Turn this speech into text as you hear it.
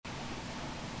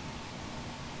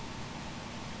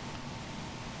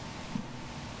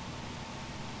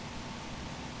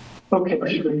Okay. I'd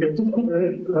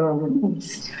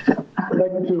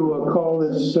like to call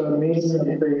this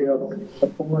meeting of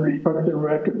the Park and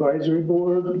Rec Advisory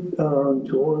Board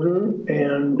to order,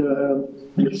 and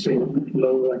just say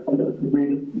hello.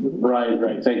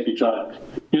 Right. Thank you, John.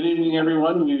 Good evening,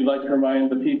 everyone. We'd like to remind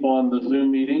the people on the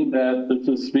Zoom meeting that this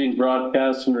is being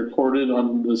broadcast and recorded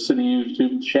on the City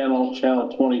YouTube channel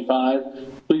 25.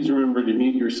 Please remember to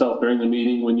mute yourself during the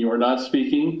meeting when you are not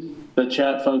speaking. The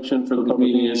chat function for the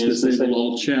meeting is disabled.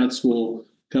 All chats will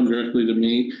come directly to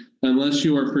me. Unless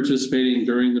you are participating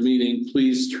during the meeting,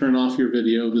 please turn off your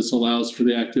video. This allows for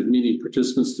the active meeting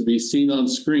participants to be seen on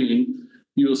screen.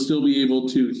 You will still be able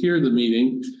to hear the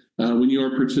meeting. When you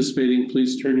are participating,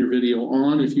 please turn your video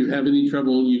on. If you have any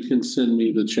trouble, you can send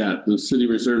me the chat. The city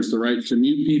reserves the right to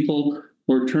mute people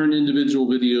or turn individual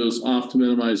videos off to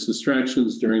minimize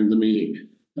distractions during the meeting.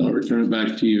 I'll return it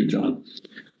back to you, John.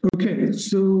 Okay,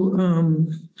 so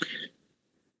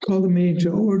call the meeting to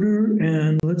order,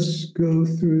 and let's go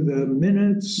through the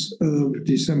minutes of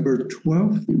December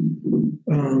 12th.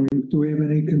 Do we have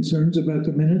any concerns about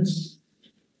the minutes?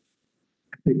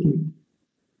 Vicki?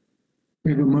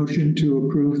 We have a motion to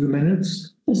approve the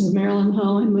minutes. This is Marilyn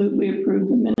Hull. I move we approve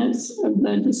the minutes of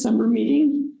the December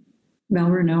meeting.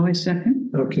 Val Renault, I second.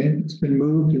 Okay, it's been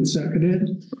moved and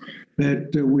seconded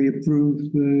that we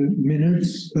approve the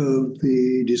minutes of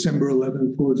the December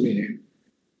 11th board meeting.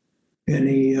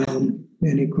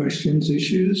 Any questions,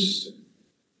 issues?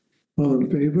 All in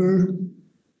favor?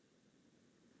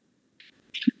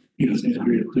 Yes,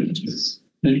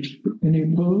 Any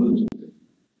opposed?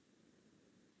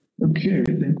 Okay, I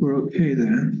think we're okay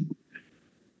then.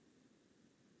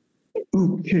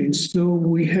 Okay, so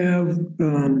we have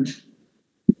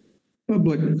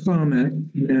public comment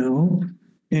now,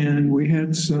 and we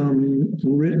had some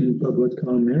written public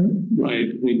comment. Right,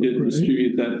 we did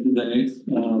distribute that today.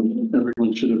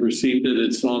 Everyone should have received it.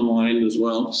 It's online as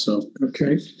well, so.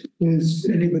 Okay, is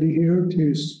anybody here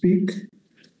to speak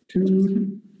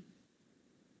to?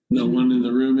 No one in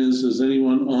the room is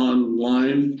anyone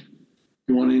online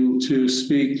wanting to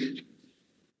speak?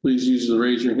 Please use the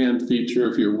raise your hand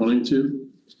feature if you're wanting to.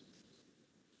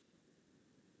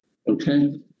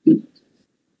 Okay.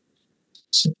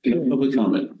 Public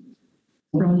comment.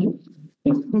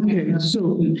 Okay,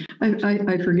 so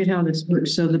I forget how this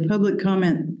works. So the public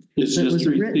comment. It's that just was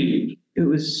written, received. it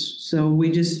was, so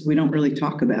we don't really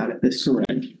talk about it. This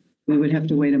Correct. We would have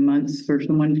to wait a month for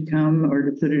someone to come or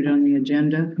to put it on the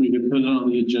agenda. We can put it on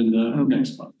the agenda Okay.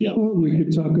 next month. Yeah. or we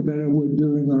could talk about it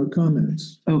during our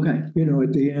comments, Okay, you know,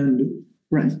 at the end.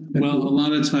 right. Well, a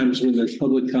lot of times when there's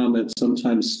public comments,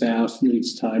 sometimes staff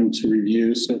needs time to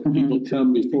review. So if people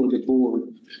come before the board,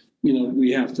 you know,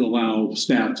 we have to allow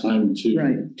staff time to.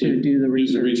 Right, to do the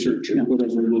research or Yeah.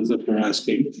 whatever it is that they're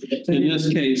asking. In this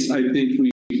case, I think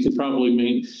we could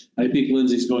probably I think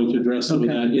Lindsay's going to address some of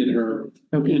that in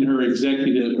her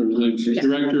executive or the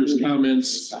director's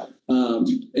comments.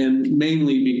 And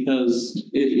mainly because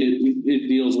it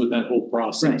deals with that whole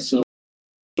process. Right. So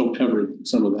she'll cover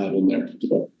some of that in there.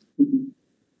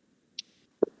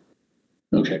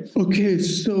 Okay. Okay,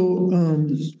 so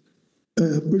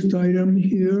first item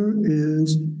here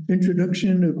is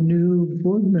introduction of new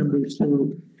board members.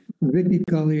 So Vicki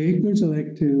Colley-Akers, I'd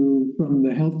like to, from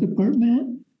the Health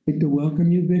Department, I'd like to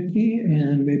welcome you, Vicki,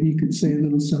 and maybe you could say a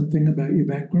little something about your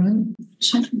background.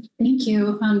 Sure. Thank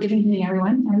you. Good evening,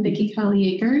 everyone. I'm Vicki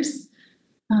Colley-Akers.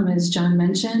 As John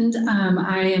mentioned,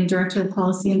 I am Director of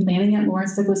Policy and Planning at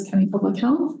Lawrence Douglas County Public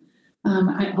Health.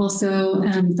 I also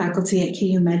am faculty at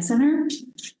KU Med Center,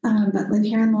 but live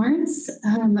here in Lawrence.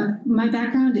 My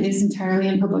background is entirely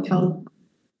in public health.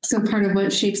 So part of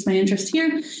what shapes my interest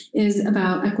here is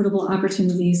about equitable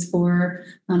opportunities for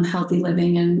healthy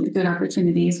living and good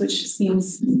opportunities, which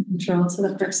seems central to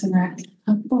the Parks and Rec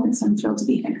board. So I'm thrilled to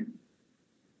be here.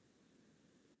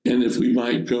 And if we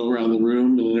might go around the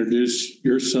room and introduce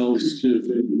yourselves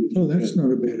to. Oh, that's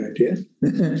not a bad idea.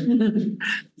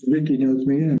 Vicki knows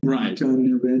me. I'm Right. John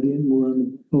Navedian. We're on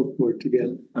the health board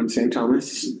together. I'm St.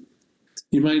 Thomas.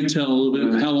 You might tell a little bit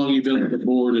of how long you've been on the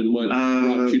board and what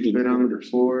brought you to the Been on board. the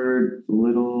board a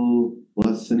little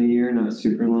less than a year, not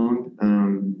super long.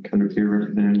 Kind of here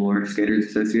representing Lawrence Skaters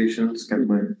Association. It's kind of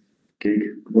my gig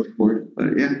work board,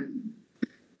 but yeah.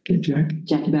 Okay,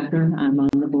 Jackie Becker. I'm on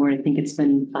the board. I think it's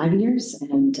been 5 years,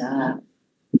 and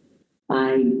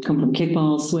I come from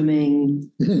kickball,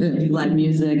 swimming, live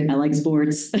music. I like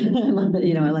sports. I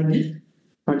like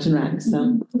Parks and Rec.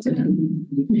 So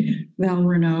Val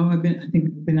Renault, I think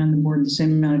I've been on the board the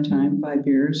same amount of time, 5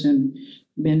 years, and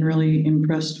been really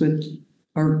impressed with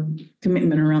our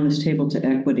commitment around this table to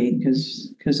equity,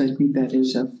 because I think that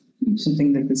is a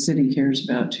something that the city cares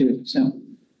about too. So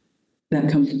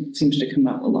that seems to come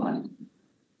up a lot.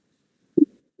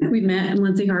 We met,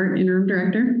 Lindsay Hart, interim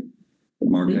director.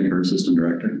 Mark Ecker, assistant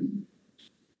director.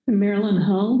 Marilyn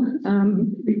Hull,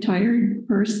 retired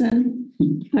person.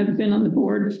 I've been on the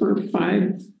board for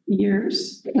 5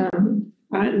 years.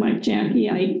 I, like Jackie,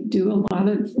 I do a lot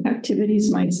of activities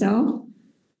myself,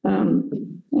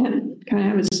 and kind of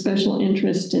have a special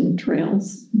interest in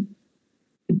trails.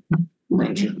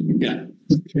 Roger. Yeah.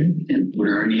 Okay. And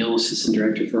Blair Arneal, assistant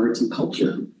director for arts and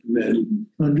culture. Then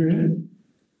Andrea?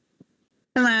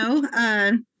 Hello,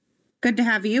 good to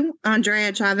have you,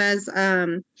 Andrea Chavez.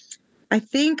 I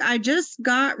think I just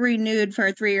got renewed for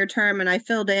a 3-year term and I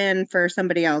filled in for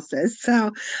somebody else's.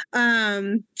 So,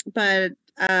 but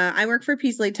I work for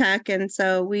Peasley Tech, and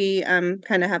so we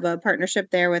kind of have a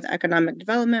partnership there with economic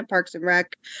development, Parks and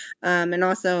Rec, and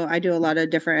also I do a lot of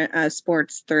different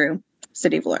sports through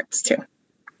City of Lawrence too.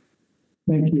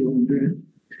 Thank you, Andrea.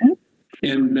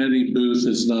 And Betty Booth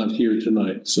is not here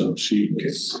tonight, so she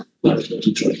is not able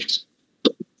to join us.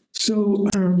 So,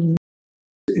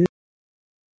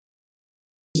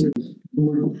 the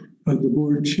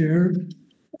board chair,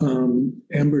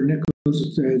 Amber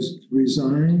Nichols has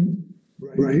resigned,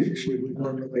 right? She would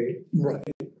normally, right.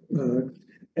 And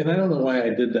I don't know why I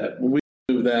did that. When we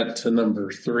moved that to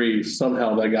number 3,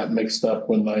 somehow that got mixed up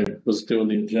when I was doing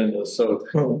the agenda. So,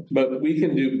 but we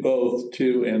can do both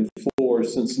 2 and 4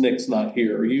 since Nick's not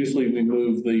here. Usually we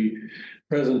move the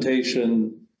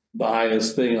presentation the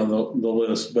highest thing on the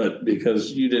list, but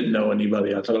because you didn't know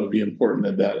anybody, I thought it would be important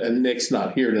at that. And Nick's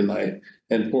not here tonight,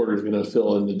 and Porter's going to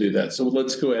fill in to do that. So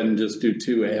let's go ahead and just do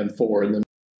 2 and 4, and then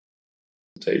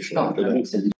presentation after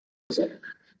that.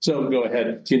 So go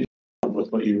ahead, continue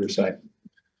with what you were saying.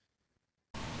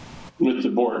 With the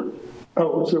board.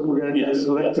 Oh, so we're going to Yes,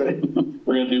 select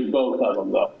we're going to do both of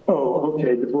them though. Oh,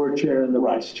 okay, the board chair and the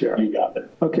vice chair. You got it.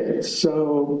 Okay,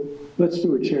 so let's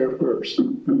do a chair first,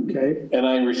 okay? And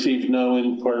I received no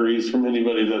inquiries from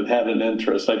anybody that had an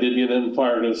interest. I did get an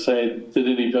inquiry to say, did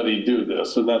anybody do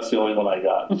this? And that's the only one I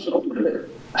got. So.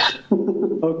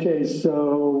 Okay,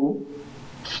 so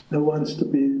who wants to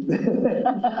be? I've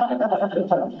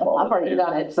already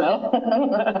done it,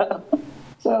 so.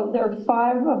 So there are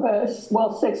 5 of us,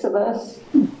 well, 6 of us,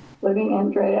 including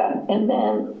Andrea, and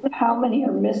then how many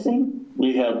are missing?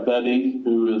 We have Betty,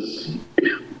 who is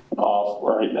off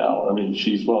right now. I mean,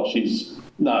 she's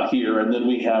not here. And then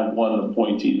we have one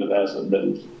appointee that hasn't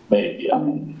been made yet.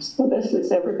 Okay, so this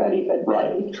is everybody but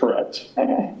Betty. Right, correct.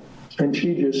 Okay. And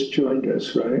she just joined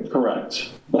us, right?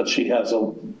 Correct. But she has a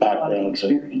background.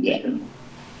 Yeah.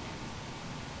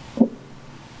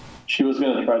 She was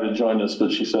going to try to join us,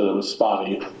 but she said it was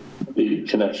spotty. The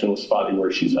connection was spotty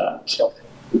where she's at. So.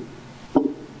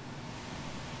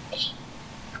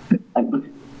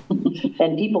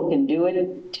 And people can do it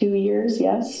in 2 years,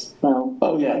 yes? No.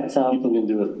 Oh, yeah. So people can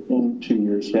do it in 2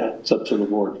 years. Yeah. It's up to the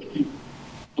board.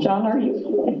 John, are you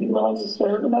willing to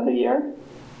serve another year?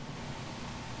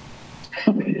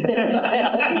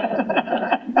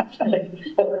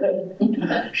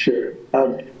 Sure,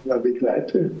 I'll be glad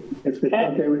to. If it's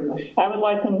okay with me. I would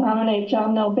like to nominate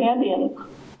John Nalbandian.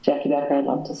 Jackie Becker, I'd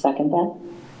like to second that.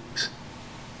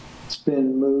 It's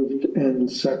been moved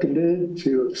and seconded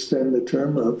to extend the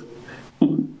term of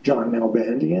John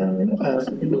Nalbandian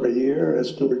for a year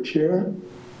as board chair.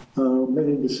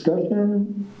 Any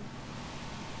discussion?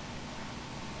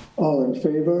 All in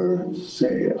favor,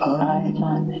 say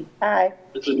aye. Aye.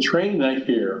 It's a train night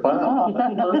here. Wow.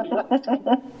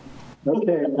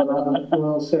 Okay,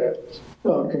 well said.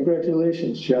 Well,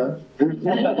 congratulations, John.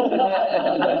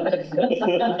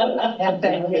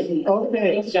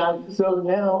 Okay, so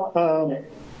now,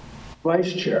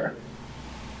 vice chair.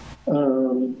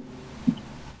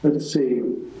 Let's see.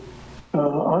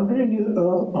 Andre,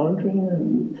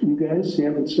 you guys, you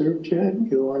haven't served yet?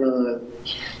 You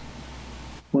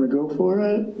wanna go for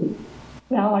it?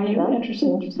 Now, are you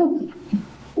interested?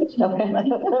 And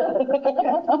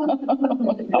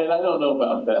I don't know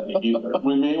about that either.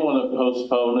 We may want to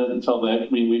postpone it until next. I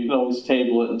mean, we can always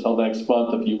table it until next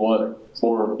month if you want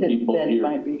more people here.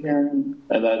 Might be here.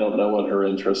 And I don't know what her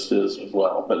interest is as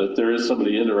well. But if there is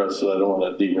somebody interested, I don't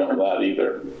want to derail that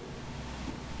either.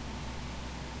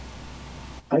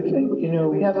 I think,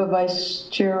 We have a vice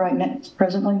chair right now,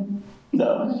 presently?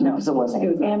 No. No, it wasn't.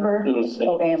 It was Amber. It was,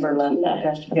 Oh, Amber left.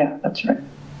 Yeah, that's right.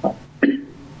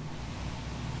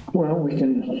 well, we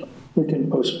can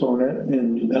postpone it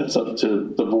and. that's up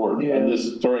to the board. Yeah. I'm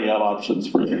just throwing out options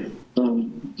for you.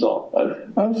 So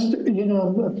I'm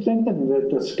thinking that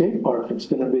the skate park is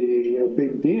going to be a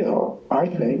big deal, I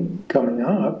think, coming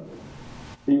up.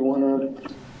 You want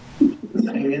to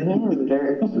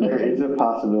There is a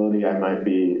possibility I might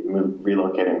be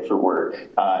relocating for work.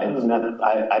 It's not,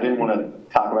 I didn't want to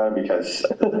talk about it because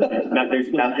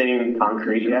there's nothing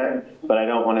concrete yet, but I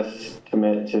don't want to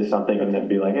commit to something and then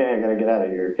be like, hey, I gotta get out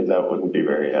of here, because that wouldn't be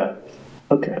very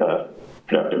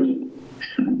productive.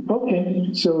 Okay,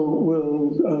 so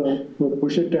we'll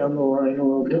push it down the line a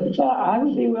little bit. I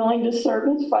would be willing to serve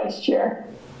as vice chair.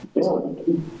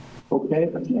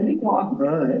 Okay, Maybe all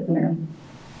right.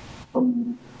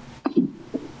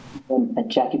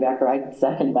 Jackie Becker, I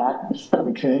second that.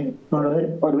 Okay, all right.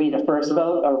 Or do we need a first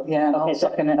vote? Or Yeah, I'll okay,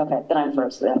 second it. okay, then I'm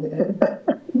first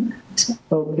then.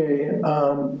 Okay,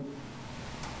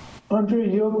 Andre,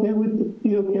 you okay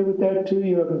with that too?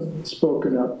 You haven't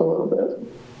spoken up a little bit.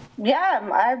 Yeah,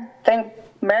 I think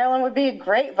Marilyn would be a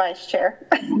great vice chair.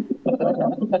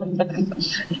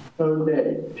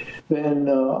 Okay, then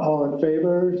all in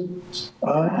favor?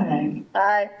 Aye.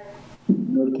 Aye.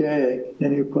 Okay,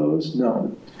 any opposed?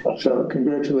 No. So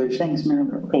congratulations. Thanks,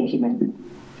 Marilyn. Thank you, Mary.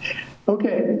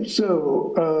 Okay,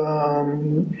 so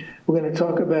we're going to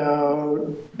talk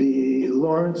about the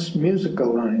Lawrence Music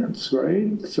Alliance,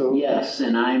 right? So Yes,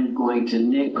 and I'm going to,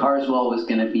 Nick Carswell was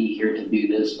going to be here to do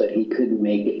this, but he couldn't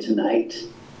make it tonight.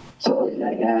 So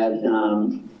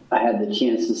I had the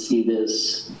chance to see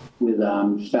this with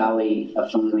Fally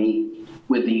Afani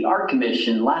with the Art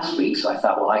Commission last week, so I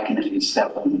thought, well, I can at least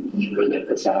step in and really get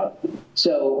this out.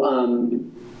 So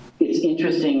it's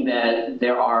interesting that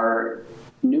there are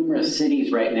numerous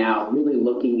cities right now really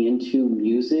looking into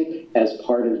music as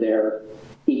part of their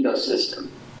ecosystem.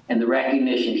 And the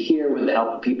recognition here with the help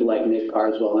of people like Nick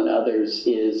Carswell and others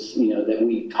is, that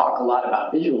we talk a lot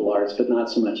about visual arts, but not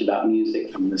so much about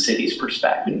music from the city's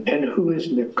perspective. And who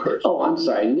is Nick Carswell? Oh, I'm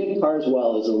sorry. Nick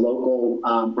Carswell is a local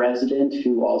resident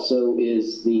who also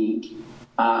is the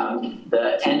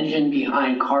engine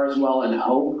behind Carswell and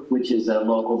Hope, which is a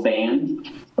local band.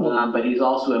 But he's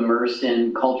also immersed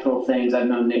in cultural things. I've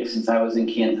known Nick since I was in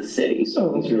Kansas City,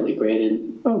 so he's really great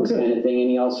in this kind of thing. And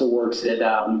he also works at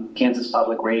Kansas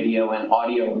Public Radio and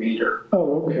Audio Reader.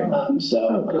 Oh, okay.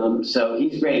 So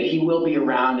he's great. He will be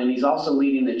around, and he's also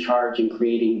leading the charge in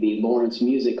creating the Lawrence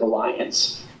Music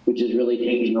Alliance, which is really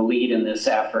taking the lead in this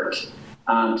effort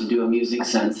to do a music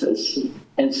census.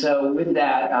 And so with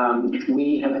that,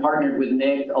 we have partnered with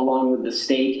Nick along with the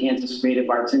state, Kansas Creative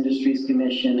Arts Industries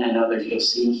Commission, and others you'll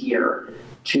see here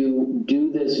to do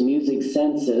this music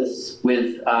census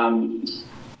with,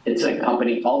 it's a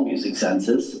company called Music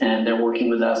Census, and they're working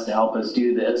with us to help us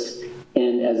do this.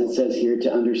 And as it says here,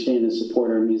 to understand and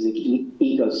support our music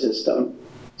ecosystem.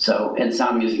 So, and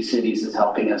Sound Music Cities is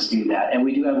helping us do that. And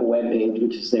we do have a webpage,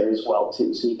 which is there as well,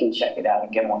 too, so you can check it out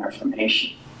and get more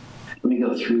information. Let me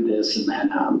go through this and then,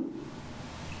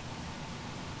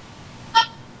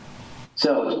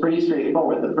 so it's pretty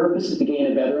straightforward. The purpose is to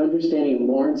gain a better understanding of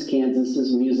Lawrence,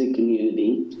 Kansas's music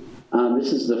community.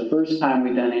 This is the first time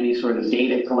we've done any sort of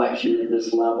data collection at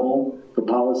this level for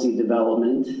policy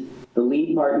development. The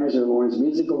lead partners are Lawrence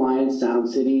Music Alliance, Sound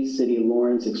Cities, City of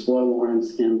Lawrence, Explore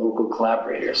Lawrence, and local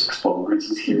collaborators. Explore Lawrence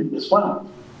is here as well.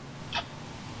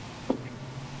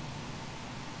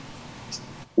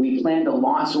 We plan to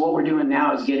launch, so what we're doing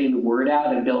now is getting the word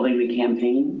out and building the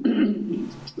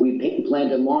campaign. We plan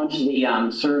to launch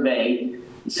the survey,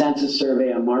 the census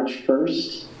survey on March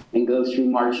 1st and go through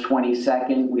March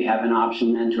 22nd. We have an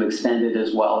option then to extend it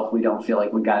as well if we don't feel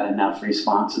like we got enough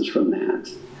responses from that.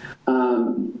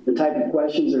 The type of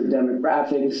questions are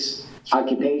demographics,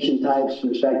 occupation types,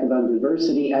 perspective on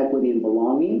diversity, equity, and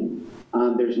belonging.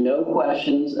 There's no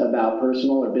questions about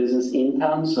personal or business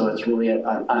income, so it's really an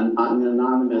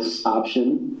anonymous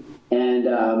option.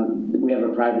 And we have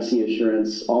a privacy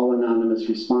assurance, all anonymous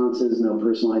responses, no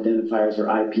personal identifiers or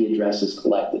IP addresses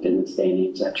collected in this day and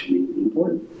age. That's really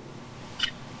important.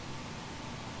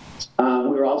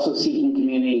 We're also seeking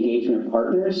community engagement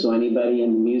partners, so anybody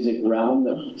in the music realm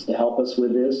that wants to help us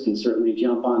with this can certainly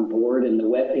jump on board. And the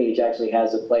webpage actually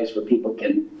has a place where people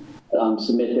can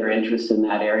submit their interest in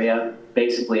that area.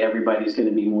 Basically, everybody's going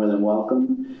to be more than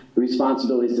welcome. The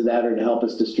responsibilities to that are to help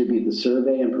us distribute the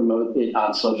survey and promote it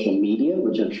on social media,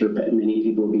 which I'm sure many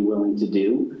people will be willing to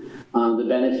do. The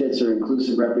benefits are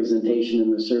inclusive representation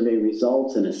in the survey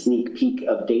results and a sneak peek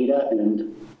of data,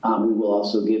 and we will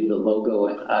also give the logo,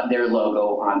 their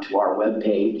logo onto our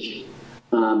webpage.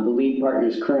 The lead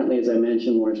partners currently, as I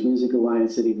mentioned, Lawrence Music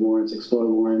Alliance, City of Lawrence, Explore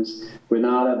Lawrence,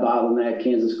 Granada, Bottleneck,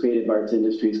 Kansas Creative Arts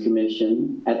Industries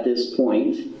Commission at this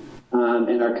point,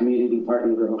 and our community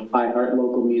partner group, iHeart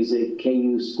Local Music,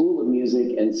 KU School of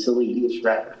Music, and Silly Goose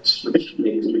Records, which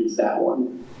includes that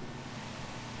one.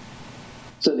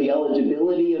 So the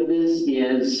eligibility of this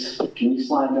is, can you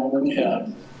slide that one? Yeah.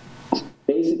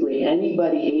 basically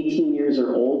anybody 18 years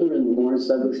or older in the Lawrence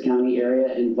Douglas County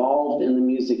area involved in the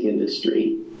music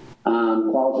industry.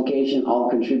 Qualification, all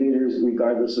contributors,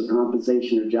 regardless of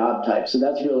compensation or job type. So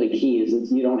that's really key, is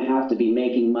that you don't have to be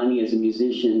making money as a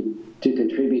musician to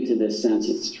contribute to this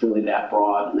census. It's really that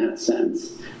broad in that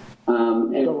sense.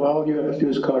 And So all you have to do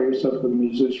is call yourself a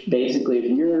musician. basically, if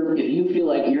you feel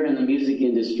like you're in the music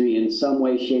industry in some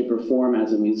way, shape, or form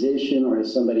as a musician or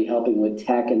as somebody helping with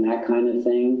tech and that kind of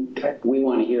thing, we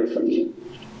want to hear from you.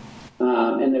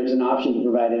 And there's an option to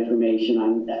provide information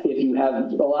on if you have,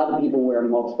 a lot of people wear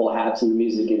multiple hats in the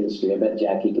music industry. I bet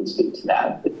Jackie can speak to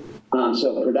that.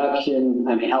 So production,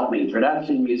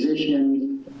 production,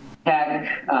 musician, tech,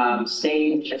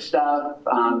 stage stuff.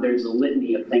 There's a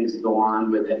litany of things that go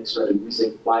on with it, sort of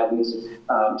music, live music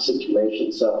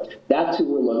situation. So that's who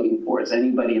we're looking for, is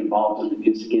anybody involved in the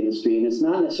music industry. And it's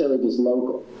not necessarily just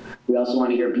local. We also want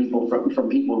to hear people from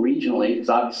people regionally, because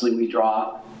obviously we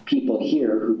draw people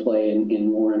here who play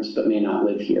in Lawrence but may not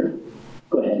live here.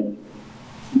 Go ahead.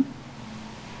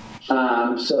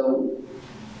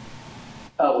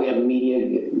 We have a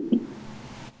media,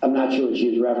 I'm not sure what she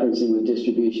was referencing with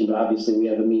distribution, but obviously we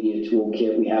have a media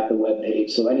toolkit, we have the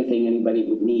webpage, so anything anybody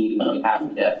would need, we'd be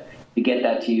happy to get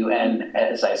that to you. And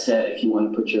as I said, if you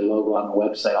want to put your logo on the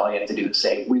website, all you have to do is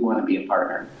say, we want to be a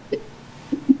partner.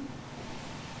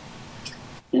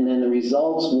 And then the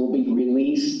results will be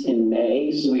released in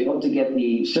May. So we hope to get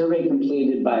the survey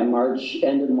completed by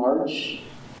end of March.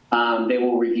 They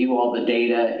will review all the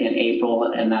data in April,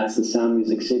 and that's the Sound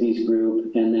Music Cities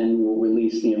group. And then we'll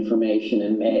release the information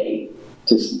in May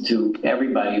to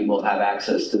everybody will have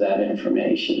access to that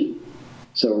information.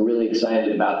 So we're really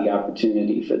excited about the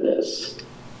opportunity for this.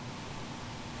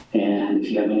 And if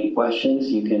you have any questions,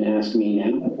 you can ask me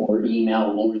now or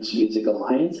email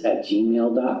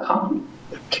lawrencemusicalliance@gmail.com.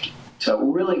 So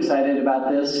we're really excited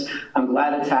about this. I'm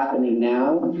glad it's happening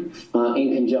now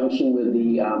in conjunction with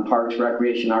the Parks,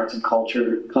 Recreation, Arts, and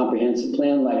Culture Comprehensive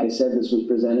Plan. Like I said, this was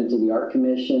presented to the Art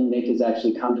Commission. Nick has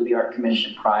actually come to the Art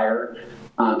Commission prior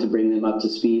to bring them up to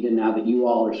speed. And now that you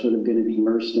all are sort of going to be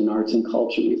immersed in arts and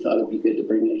culture, we thought it'd be good to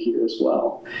bring it here as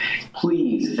well.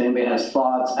 Please, if anybody has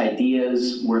thoughts,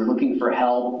 ideas, we're looking for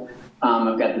help.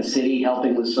 I've got the city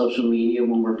helping with social media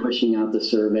when we're pushing out the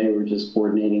survey. We're just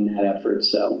coordinating that effort.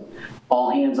 So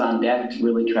all hands on deck to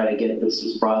really try to get this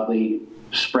as broadly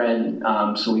spread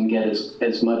so we can get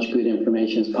as much good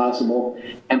information as possible.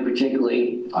 And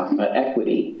particularly talking about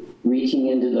equity, reaching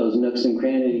into those nooks and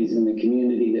crannies in the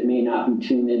community that may not be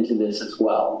tuned into this as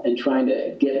well, and trying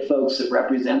to get folks that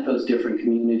represent those different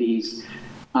communities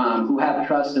who have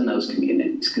trust in those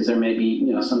communities, because there may be,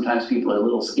 sometimes people are a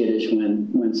little skittish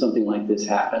when something like this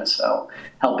happens. So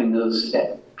helping those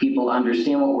people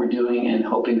understand what we're doing and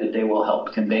hoping that they will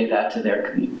help convey that to their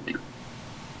community.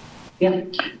 Yeah.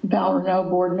 Val Renault,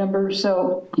 board member.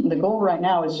 So the goal right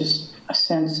now is just a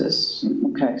census.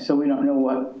 Okay, so we don't know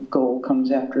what goal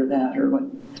comes after that or what.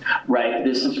 Right.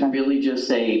 This is really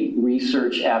just a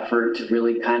research effort to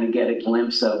really kind of get a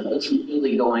glimpse of what's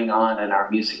really going on in our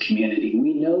music community.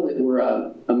 We know that we're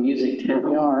a music town.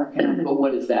 We are. But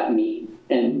what does that mean?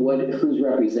 And who's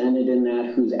represented in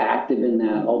that? Who's active in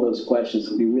that? All those questions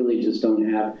that we really just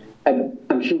don't have.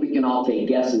 I'm sure we can all take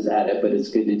guesses at it, but it's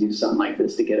good to do something like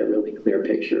this to get a really clear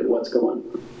picture of what's going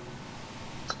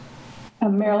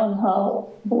on. Marilyn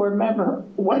Hull, board member,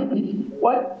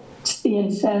 what's the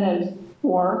incentive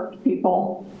for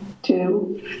people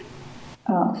to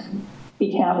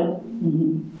be counted?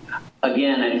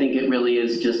 Again, I think it really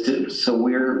is just so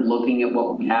we're looking at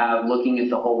what we have, looking at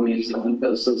the whole music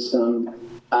ecosystem.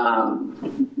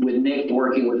 With Nick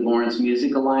working with Lawrence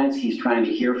Music Alliance, he's trying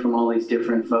to hear from all these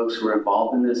different folks who are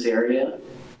involved in this area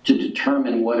to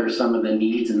determine what are some of the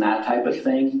needs and that type of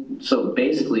thing. So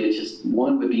basically, it's just,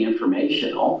 one would be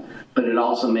informational, but it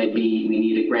also may be we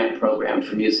need a grant program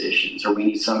for musicians, or we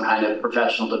need some kind of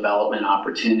professional development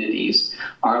opportunities.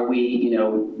 Are we,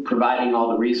 providing all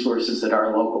the resources that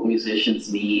our local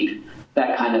musicians need?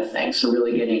 That kind of thing. So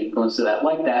really getting close to that.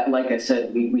 Like I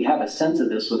said, we have a sense of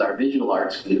this with our visual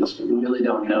arts students, but we really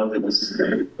don't know that this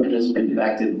has been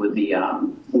affected with the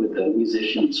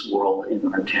musicians world in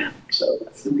our town. So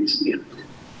that's the reason behind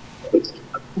it.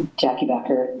 Jackie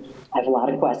Becker. I have a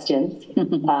lot of questions.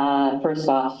 First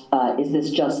off, is this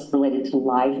just related to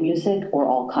live music or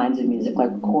all kinds of music,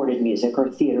 like recorded music or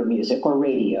theater music or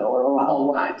radio or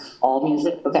all kinds? All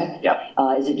music? Okay. Yeah.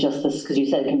 Is it just this, because you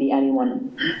said it can be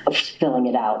anyone filling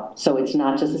it out. So it's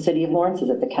not just the city of Lawrence, is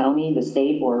it the county, the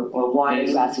state, or why are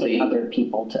you asking other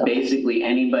people to? Basically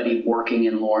anybody working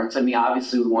in Lawrence. I mean,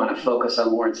 obviously we want to focus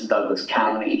on Lawrence and Douglas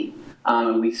County.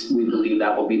 And we believe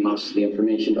that will be most of the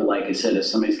information. But like I said, if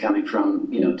somebody's coming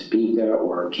from, Topeka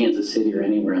or Kansas City or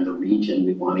anywhere in the region,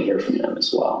 we want to hear from them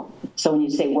as well. So when you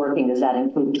say working, does that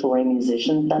include touring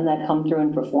musicians then that come through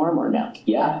and perform or no?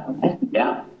 Yeah. Okay.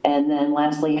 Yeah. And then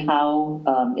lastly, how,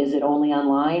 is it only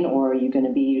online or are you going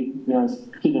to be,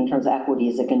 speaking in terms of equity,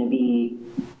 is it going to be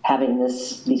having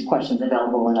these questions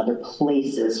available in other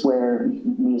places where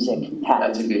music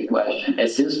happens? That's a good question.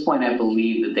 At this point, I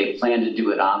believe that they plan to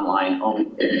do it online only.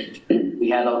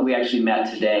 We actually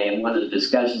met today, and one of the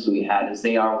discussions we had is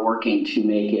they are working to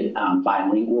make it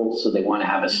bilingual, so they want to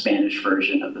have a Spanish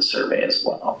version of the survey as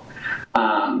well.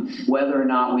 Whether or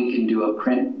not we can do a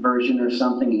print version or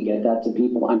something and get that to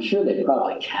people, I'm sure they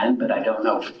probably can, but I don't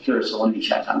know for sure, so let me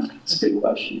check on that. It's a good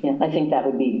question. Yeah, I think that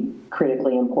would be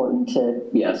critically important to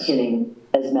getting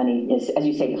as many, as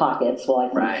you say, pockets. Well,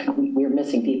 I think we're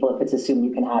missing people if it's assumed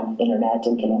you can have internet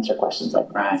and can answer questions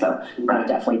like that. So I would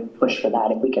definitely push for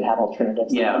that if we could have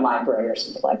alternatives, like a library or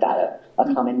something like that,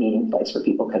 a common meeting place where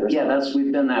people could respond. Yeah,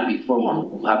 we've done that before.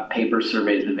 We'll have paper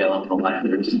surveys available in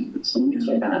libraries. So let me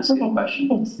check on that. That's a good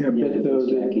question. Yeah, but though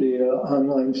the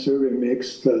online survey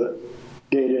makes the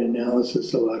data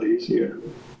analysis a lot easier,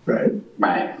 right?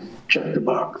 Right. Check the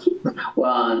box.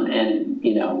 Well,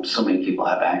 and so many people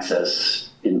have access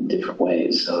in different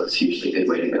ways, so it's usually a good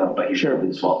way to go, but you're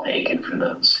as well taken for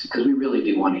those, because we really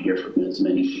do want to hear from as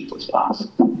many people as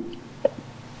possible.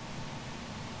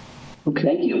 Okay.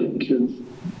 Thank you.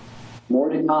 More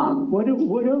to come.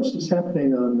 What else is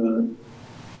happening on the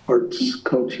arts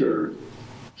culture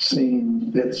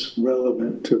scene that's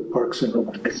relevant to Parks and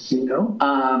Rec?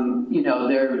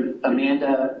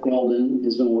 Amanda Golden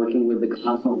has been working with the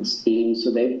Confluence team,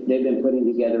 so they've been putting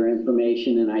together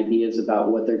information and ideas about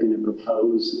what they're going to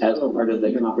propose as part of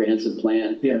the comprehensive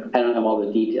plan. Yeah. I don't have all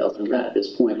the details on that at this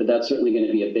point, but that's certainly going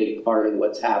to be a big part of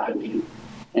what's happening.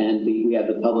 And we have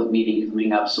the public meeting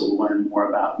coming up, so we'll learn more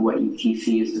about what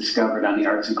UTC has discovered on the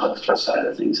arts and culture side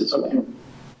of things as well. Okay.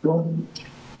 Cool.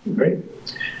 Great.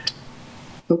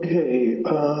 Okay,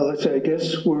 let's see, I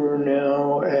guess we're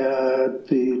now at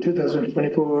the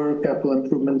 2024 capital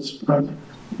improvements project.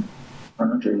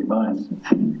 Do you mind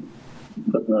putting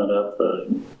that up,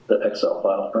 the Excel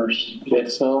file first?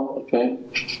 Excel, okay.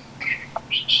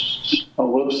 Oh,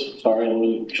 whoops,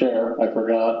 sorry, Chair, I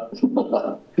forgot.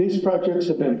 These projects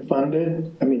have been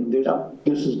funded. I mean,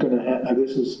 this is going to happen.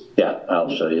 This is. Yeah, I'll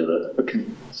show you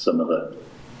some of the.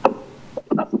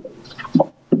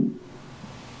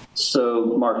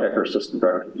 So Mark Ecker, Assistant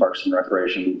Director of Parks and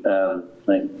Recreation. I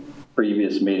think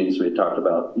previous meetings we had talked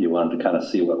about you wanted to kind of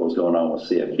see what was going on with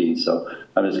CFP. So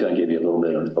I'm just going to give you a little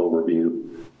bit of an overview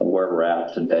of where we're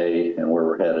at today and where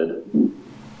we're headed.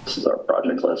 This is our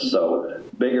project list. So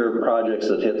bigger projects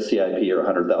that hit CIP are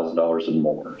 $100,000 and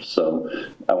more. So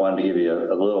I wanted to give you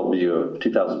a little view of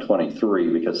 2023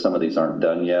 because some of these aren't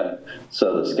done yet.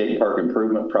 So the skate park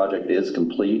improvement project is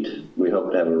complete. We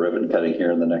hope to have a ribbon cutting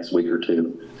here in the next week or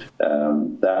two.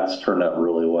 That's turned out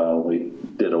really well. We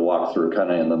did a walkthrough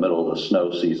kind of in the middle of the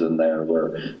snow season there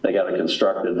where they got it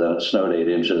constructed, then it snowed 8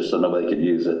 inches so nobody could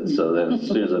use it. So then as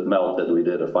soon as it melted, we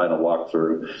did a final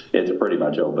walkthrough. It's pretty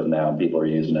much open now. People are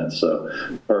using it. So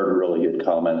heard really good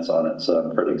comments on it. So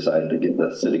I'm pretty excited to get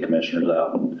the city commissioners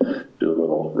out and do a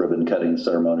little ribbon cutting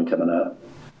ceremony coming up.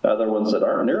 Other ones that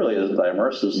aren't nearly as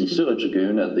glamorous is the sewage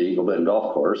lagoon at the Eagle Bend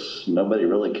Golf Course. Nobody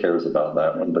really cares about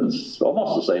that one, but it's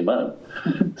almost the same money.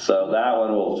 So that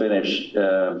one will finish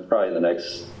probably the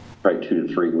next 2 to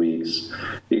 3 weeks.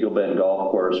 Eagle Bend Golf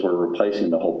Course, we're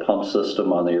replacing the whole pump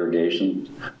system on the irrigation,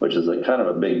 which is a kind of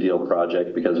a big deal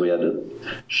project because we had to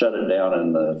shut it down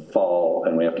in the fall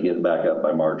and we have to get it back up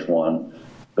by March 1.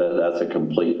 But that's a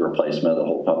complete replacement of the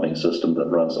whole pumping system that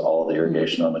runs all of the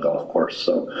irrigation on the golf course.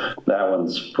 So that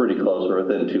one's pretty close. We're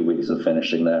within 2 weeks of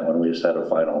finishing that one. We just had a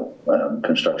final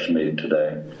construction meeting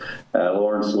today.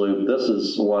 Lawrence Loop, this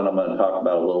is one I'm going to talk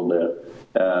about a little bit.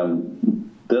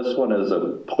 This one is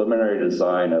a preliminary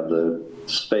design of the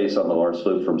space on the Lawrence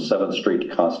Loop from 7th Street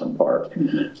to Constant Park.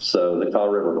 So the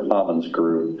Colorado River Commons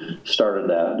group started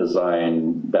that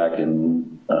design back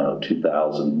in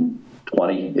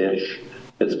 2020-ish.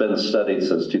 It's been studied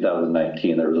since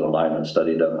 2019. There was an alignment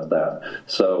study done with that.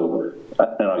 So,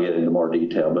 and I'll get into more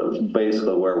detail, but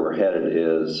basically where we're headed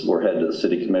is we're headed to the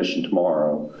City Commission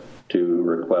tomorrow to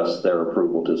request their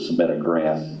approval to submit a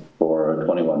grant for a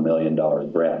 $21 million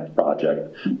grant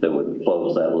project that would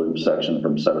close that loop section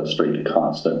from 7th Street to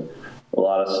Constant. A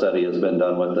lot of study has been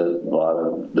done with it, a lot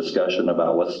of discussion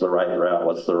about what's the right route,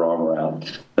 what's the wrong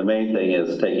route. The main thing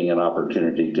is taking an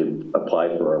opportunity to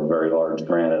apply for a very large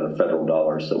grant out of federal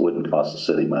dollars that wouldn't cost the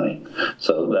city money.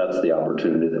 So that's the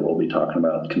opportunity that we'll be talking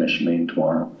about at the commission meeting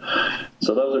tomorrow.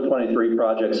 So those are 23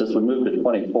 projects. As we move to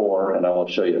 24, and I won't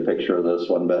show you a picture of this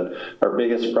one, but our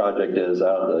biggest project is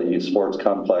out at the youth sports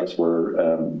complex. We're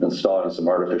installing some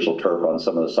artificial turf on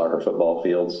some of the soccer football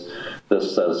fields.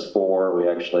 This says 4. We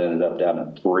actually ended up down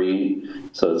at 3.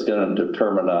 So it's going to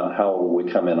determine how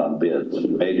we come in on bids. We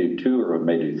may do 2 or we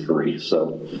may do 3.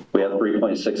 So we have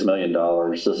 $3.6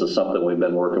 million. This is something we've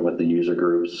been working with the user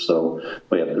groups. So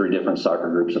we have 3 different soccer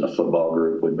groups and a football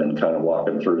group. We've been kind of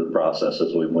walking through the process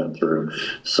as we went through.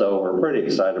 So we're pretty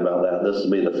excited about that. This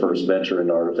will be the first venture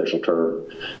into artificial turf,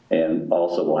 and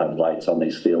also we'll have lights on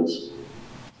these fields.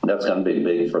 That's going to be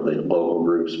big for the local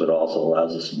groups, but also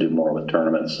allows us to do more with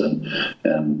tournaments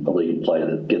and league play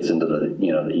that gets into the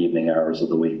the evening hours of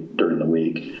the week during the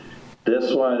week.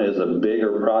 This one is a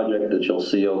bigger project that you'll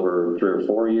see over 3 or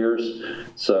 4 years.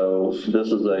 So this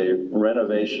is a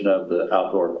renovation of the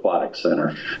outdoor aquatic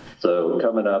center. So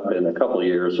coming up in a couple of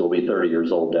years, we'll be 30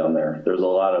 years old down there. There's a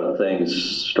lot of things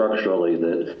structurally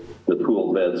that the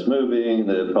pool bed's moving,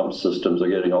 the pump systems are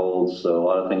getting old, so a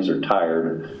lot of things are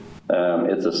tired.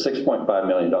 It's a $6.5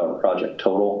 million project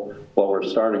total. What we're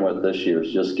starting with this year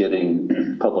is just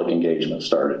getting public engagement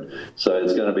started. So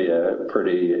it's going to be a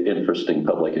pretty interesting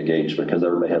public engagement because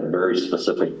everybody has very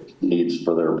specific needs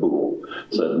for their pool.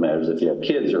 So it matters if you have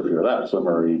kids or if you're a lap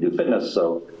swimmer or you do fitness.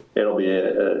 So it'll be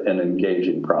an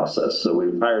engaging process. So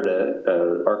we've hired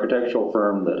an architectural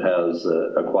firm that has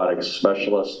aquatic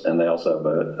specialists, and they also have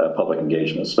a public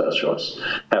engagement specialist.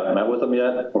 Haven't met with them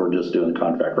yet. We're just doing the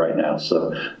contract right now.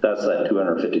 So that's that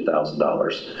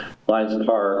 $250,000. Lions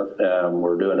Park,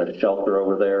 we're doing a shelter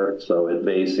over there. So it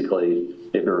basically,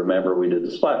 if you remember, we did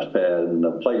the splash pad and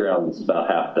the playground is about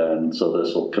half done. So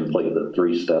this will complete the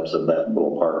 3 steps of that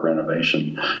little park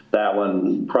renovation. That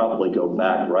one probably go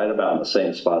back right about in the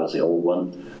same spot as the old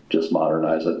one, just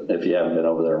modernize it. If you haven't been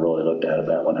over there and really looked at it,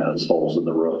 that one has holes in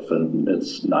the roof and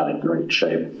it's not in great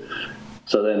shape.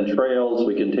 So then trails,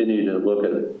 we continue to look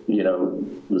at,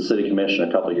 the city commission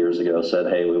a couple of years ago said,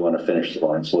 hey, we want to finish the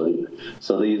Lawrence Loop.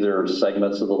 So these are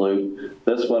segments of the loop.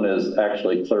 This one is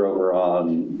actually clear over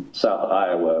on South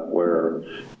Iowa, where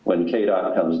when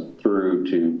KDOT comes through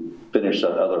to finish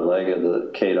that other leg of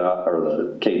the KDOT or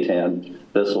the K10,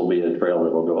 this will be a trail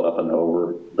that will go up and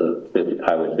over the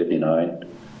Highway 59.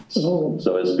 So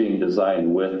it's being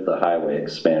designed with the highway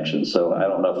expansion. So I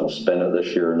don't know if we'll spend it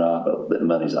this year or not, but the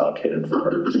money's allocated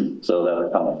for it. So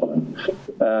that's kind of fun.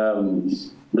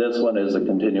 This one is a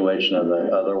continuation of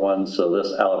the other one. So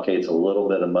this allocates a little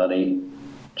bit of money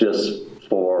just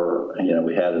for,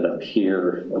 we had it up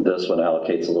here. This one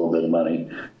allocates a little bit of money.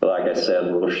 But like I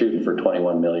said, we're shooting for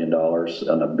 $21 million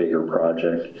on a bigger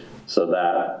project. So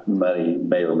that money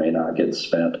may or may not get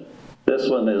spent. This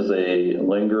one is a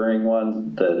lingering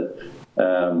one that,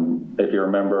 if you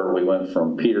remember, we went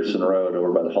from Peterson Road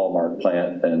over by the Hallmark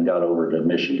plant and got over to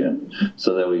Michigan.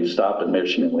 So that we stopped at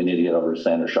Michigan, we need to get over to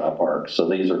Sanders Shaw Park. So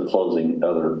these are closing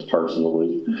other parts of the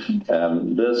loop.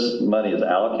 This money is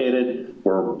allocated.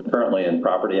 We're currently in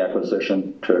property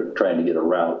acquisition, trying to get a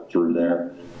route through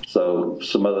there. So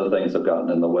some other things have gotten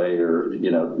in the way, or,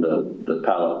 the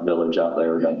pallet village out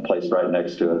there got placed right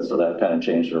next to it. So that kind of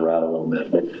changed the route a little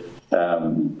bit.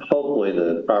 Hopefully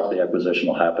the property acquisition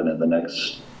will happen in the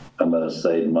next, I'm going to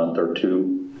say, month or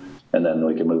 2, and then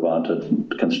we can move on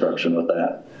to construction with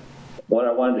that. What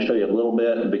I wanted to show you a little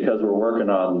bit, because we're working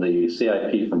on the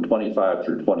CIP from 25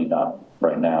 through 29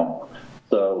 right now.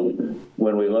 So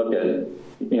when we look at,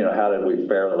 how did we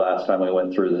fare the last time we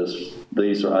went through this?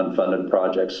 These are unfunded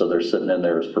projects, so they're sitting in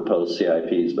there as proposed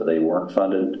CIPs, but they weren't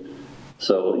funded.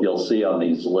 So you'll see on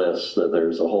these lists that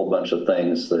there's a whole bunch of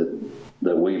things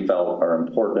that we felt are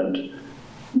important,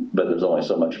 but there's only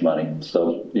so much money.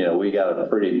 So, we got a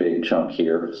pretty big chunk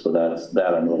here. So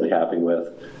that I'm really happy with.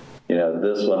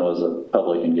 This one was a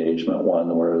public engagement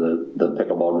one where the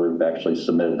pickleball group actually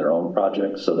submitted their own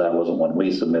project. So that wasn't one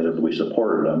we submitted, we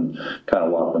supported them, kind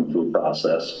of walked them through the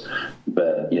process.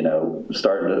 But,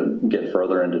 starting to get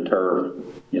further into turf,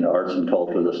 arts and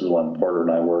culture, this is one Porter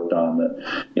and I worked on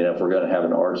that, if we're going to have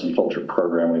an arts and culture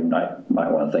program, we might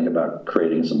want to think about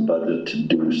creating some budget to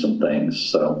do some things.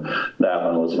 So that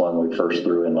one was one we first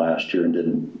threw in last year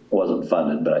and wasn't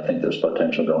funded, but I think there's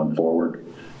potential going forward.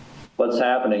 What's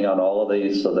happening on all of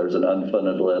these, so there's an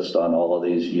unfunded list on all of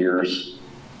these years.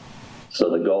 So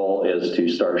the goal is to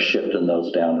start shifting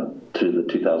those down to the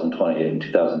 2028,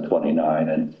 2029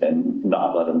 and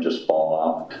not let them just fall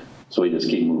off. So we just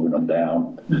keep moving them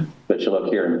down. But you look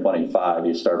here in 25,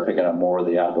 you start picking up more of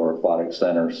the outdoor aquatic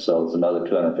centers. So it's another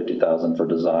 250,000 for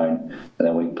design. And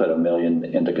then we put $1 million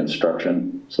into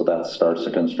construction. So that starts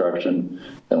the construction.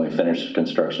 Then we finish the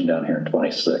construction down here in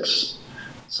 26.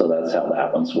 So that's how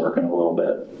that one's working a little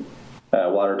bit.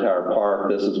 Water Tower Park,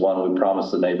 this is one we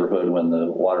promised the neighborhood when the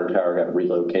water tower got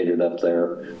relocated up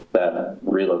there. That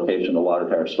relocation of the water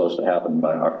tower is supposed to happen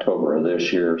by October of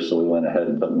this year, so we went ahead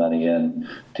and put money in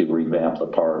to revamp the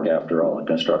park after all the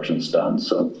construction's done.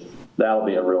 So that'll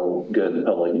be a real good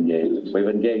public engagement. We've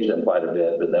engaged them quite a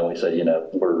bit, but then we said,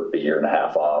 we're a year and a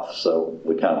half off, so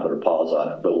we kind of put a pause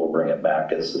on it, but we'll bring it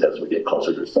back as we get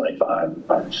closer to 25.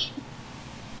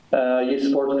 Youth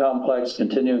Sports Complex,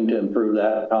 continuing to improve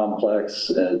that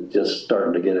complex, just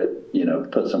starting to get it,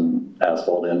 put some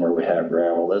asphalt in where we have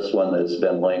gravel. This one has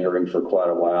been lingering for quite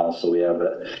a while, so we have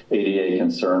an ADA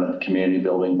concern at the community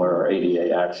building where our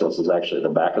ADA access is actually at the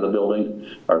back of the building.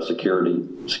 Our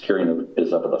securing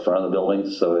is up at the front of the building,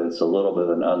 so it's a little bit of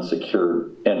an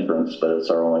unsecured entrance, but it's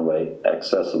our only way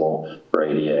accessible for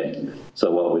ADA.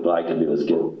 So what we'd like to do is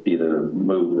either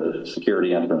move the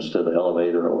security entrance to the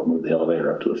elevator or move the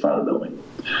elevator up to the front of the building.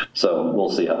 So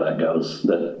we'll see how that goes.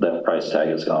 That price tag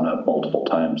has gone up multiple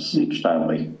times each time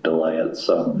we delay it.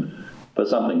 So, but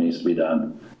something needs to be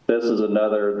done. This is the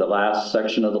last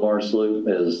section of the Lawrence Loop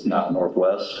is not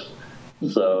northwest.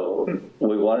 So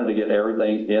we wanted to get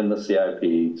everything in the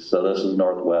CIP. So this is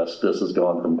northwest. This is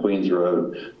going from Queens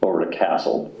Road over to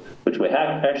Castle, which we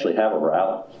actually have a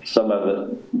route. Some of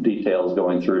it details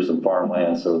going through some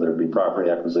farmland, so there'd be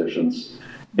property acquisitions.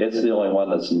 It's the only one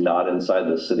that's not inside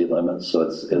the city limits, so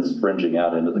it's fringing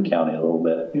out into the county a little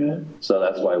bit. Yeah. So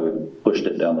that's why we pushed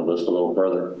it down the list a little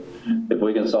further. If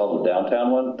we can solve the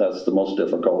downtown one, that's the most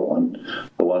difficult one.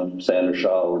 The one Sanders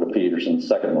Shaw over to Peterson,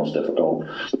 second most difficult.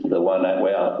 The one that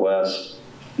way out west,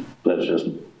 let's just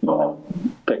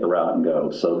pick a route and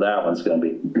go. So that one's going to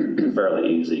be fairly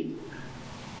easy.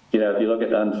 If you look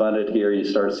at unfunded here, you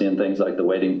start seeing things like the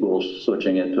wading pool,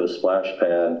 switching it to a splash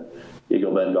pad.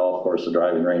 Eagle Bend Golf Course, the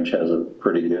driving range, has a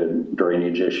pretty good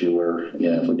drainage issue where,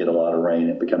 if we get a lot of rain,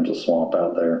 it becomes a swamp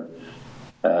out there.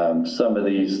 Some of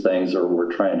these things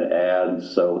we're trying to add.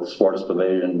 So the sports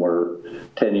pavilion, we're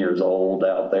 10 years old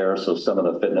out there, so some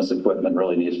of the fitness equipment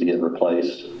really needs to get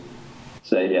replaced.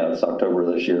 It's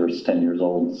October this year, it's 10 years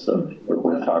old, so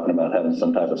we're talking about having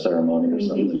some type of ceremony or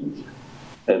something.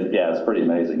 It's pretty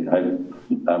amazing. I'm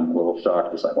a little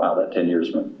shocked. It's like, wow, that 10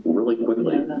 years went really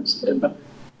quickly.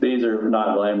 These are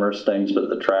not glamorous things, but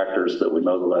the tractors that we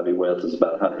mow the levee with is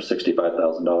about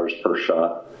 $165,000 per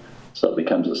shot. So it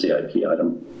becomes a CIP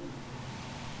item.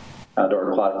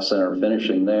 Outdoor Aquatic Center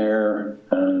finishing there.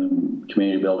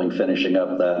 Community building finishing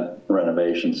up that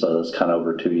renovation. So that's kind of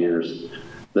over 2 years.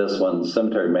 This one,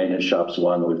 cemetery maintenance shop's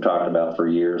one that we've talked about for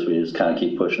years. We just kind of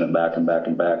keep pushing it back and back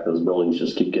and back. Those buildings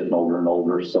just keep getting older and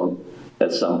older. So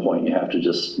at some point you have to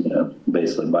just,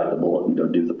 basically bite the bullet and go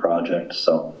do the project.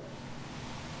 So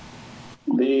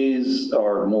these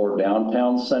are more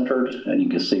downtown centered, and you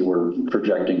can see we're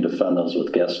projecting to fund those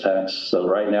with guest tax. So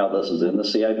right now this is in the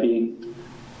CIP.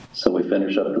 So we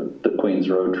finish up the Queens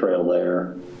Road Trail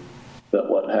there. But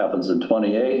what happens in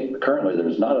 28, currently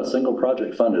there's not a single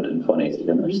project funded in 28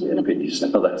 in the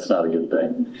CIP, so that's not a good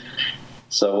thing.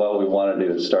 So what we want to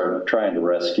do is start trying to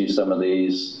rescue some of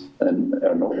these. And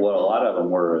what a lot of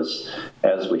them were is,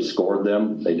 as we scored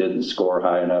them, they didn't score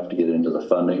high enough to get into the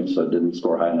funding, so it didn't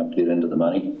score high enough to get into the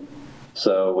money.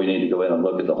 So we need to go in and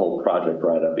look at the whole project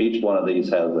write-up. Each one of these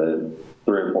has a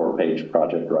 3 or 4 page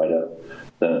project write-up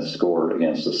that is scored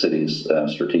against the city's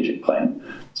strategic plan.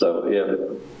 So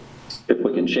if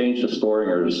we can change the scoring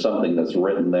or there's something that's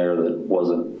written there that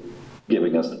wasn't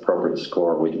giving us the appropriate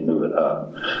score, we can move it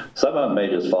up. Some of them may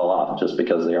just fall off just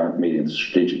because they aren't meeting the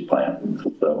strategic plan.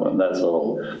 So that's a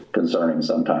little concerning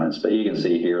sometimes. But you can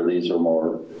see here, these are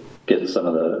more, get some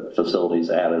of the facilities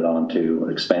added on to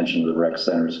expansion of the rec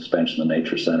centers, expansion of the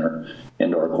nature center,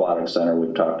 indoor aquatic center.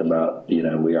 We've talked about,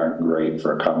 we aren't great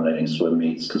for accommodating swim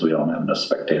meets because we don't have enough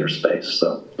spectator space.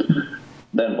 So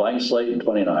then blank slate in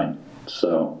 29.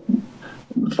 So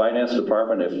the finance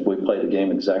department, if we play the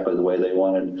game exactly the way they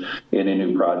wanted, any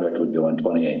new project would go in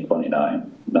 28 and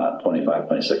 29, not 25,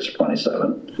 26, or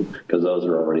 27, because those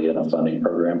are already in a funding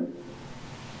program.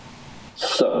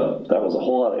 So that was a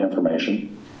whole lot of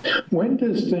information. When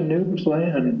does the new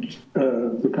plan,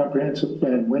 the comprehensive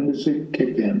plan, when does it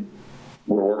kick in?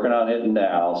 We're working on it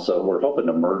now, so we're hoping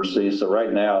to merge these. So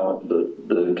right now,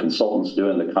 the consultants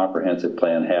doing the comprehensive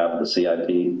plan have the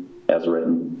CIP as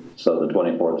written, so the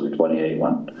 24 through 28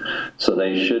 one. So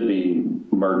they should be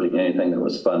merging anything that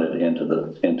was funded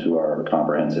into our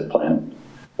comprehensive plan.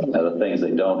 The things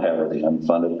they don't have are the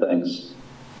unfunded things.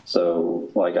 So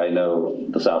like I know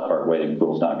the South Park wading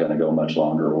pool is not going to go much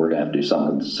longer. We're going to have to do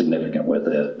something significant with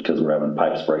it because we're having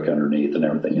pipes break underneath and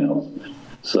everything else.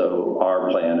 So our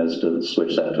plan is to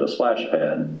switch that to a splash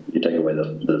pad. You take away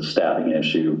the staffing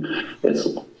issue, it's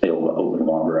able to open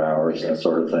longer hours, that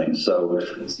sort of thing. So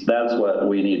that's what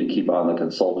we need to keep on the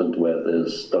consultant with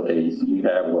is, okay, you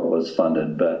have what was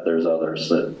funded, but there's others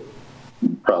that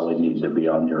probably need to be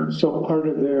on your. So part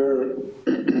of their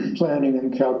planning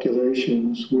and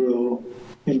calculations will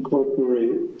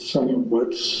incorporate some of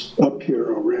what's up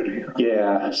here already.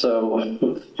 Yeah,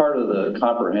 so part of the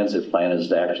comprehensive plan is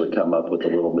to actually come up with a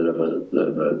little bit of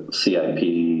a CIP.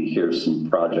 Here's some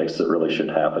projects that really should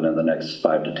happen in the next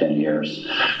 5 to 10 years.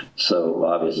 So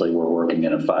obviously we're working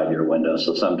in a 5-year window.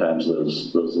 So sometimes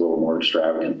those little more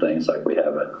extravagant things, like we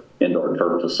have an indoor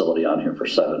turf facility on here for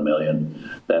 $7 million,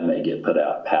 that may get put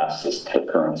out past the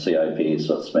current CIP.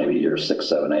 So it's maybe year 6,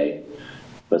 7, 8,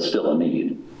 but still a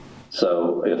need.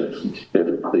 So if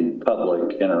the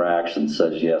public interaction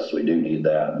says, yes, we do need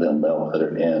that, then they'll put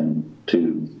it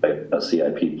into a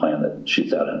CIP plan that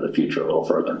shoots out into the future a little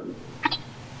further.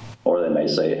 Or they may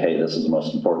say, hey, this is the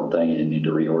most important thing, and you need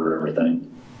to reorder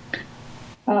everything.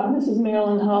 Mrs.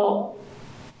 Marilyn Hull,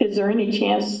 is there any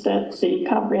chance that the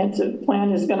comprehensive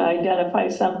plan is going to identify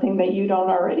something that you don't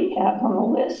already have on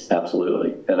the list?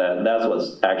 Absolutely. And that's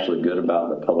what's actually good about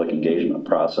the public engagement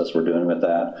process we're doing with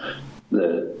that.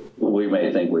 That we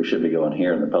may think we should be going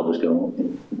here and the public's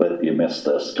going, but you missed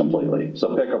this completely. So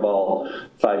pickleball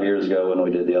 5 years ago when we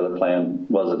did the other plan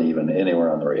wasn't even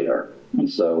anywhere on the radar.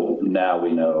 So now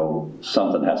we know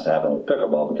something has to happen with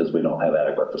pickleball because we don't have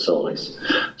adequate facilities.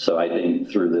 So I think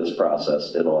through this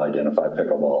process, it'll identify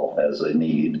pickleball as a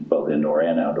need, both indoor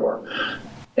and outdoor.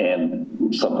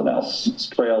 And something else,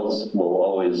 trails will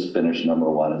always finish number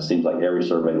one. It seems like every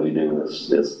survey we do is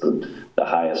the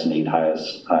highest need,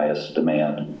 highest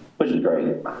demand, which is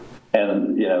great.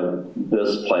 And, you know,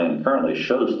 this plan currently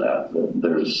shows that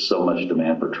there's so much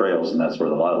demand for trails, and that's where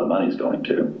a lot of the money's going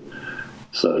to.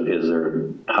 So is there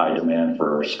high demand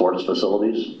for sports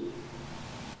facilities?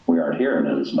 We aren't hearing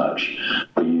it as much.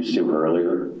 We used to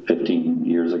earlier, 15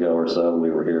 years ago or so, we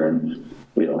were hearing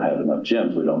we don't have enough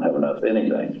gyms, we don't have enough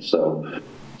anything. So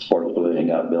sports pavilion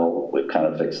got built, we've kind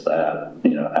of fixed that.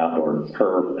 You know, outdoor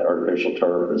turf, artificial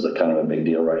turf is a kind of a big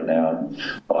deal right now.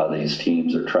 A lot of these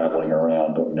teams are traveling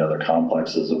around to other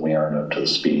complexes and we aren't up to the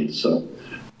speed. So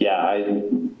yeah,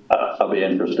 I'll be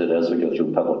interested as we go through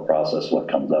the public process what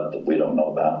comes up that we don't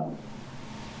know about.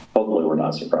 Hopefully we're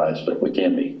not surprised, but we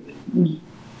can be.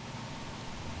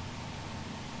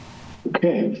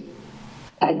 Okay.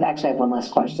 I actually have one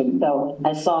last question. So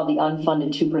I saw the unfunded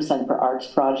 2% for arts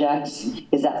projects.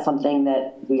 Is that something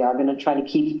that we are going to try to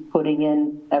keep putting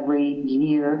in every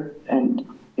year? And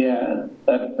yeah,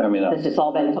 I mean, since it's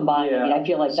all been combined, Yeah. I mean, I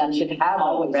feel like that should have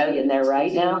always be in there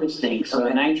right now. Interesting. So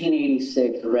in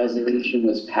 1986, a resolution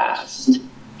was passed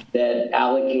that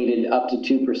allocated up to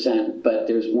 2%, but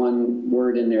there's one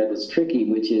word in there that's tricky,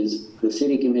 which is the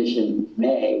city commission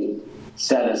may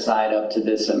set aside up to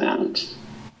this amount.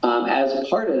 As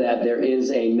part of that, there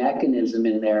is a mechanism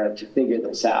in there to figure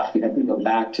this out. You have to go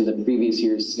back to the previous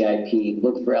year's CIP,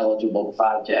 look for eligible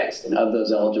projects, and of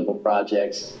those eligible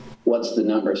projects, what's the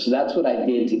number? So that's what I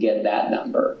did to get that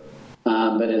number.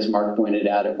 But as Mark pointed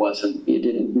out, it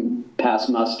didn't pass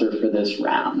muster for this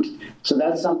round. So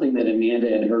that's something that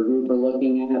Amanda and her group are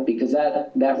looking at, because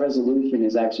that resolution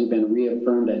has actually been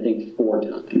reaffirmed, I think, 4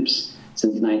 times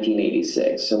since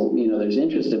 1986. So, you know, there's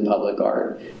interest in public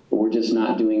art, but we're just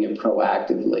not doing it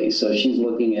proactively. So she's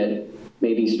looking at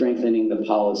maybe strengthening the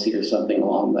policy or something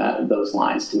along those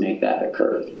lines to make that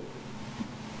occur.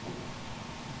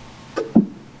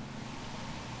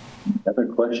 Other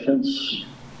questions?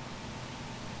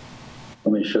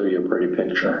 Let me show you a pretty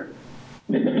picture.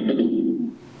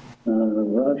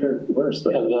 Roger, where's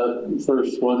The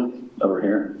first one. Over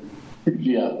here?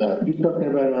 Yeah, that. You're talking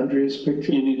about Andrea's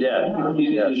picture? You need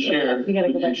to share. You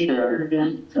gotta go back to share.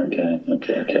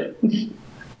 Okay.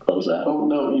 Close that. Oh,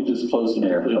 no, you just closed it.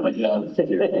 Here,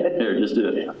 Here, just do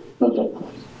it. Okay.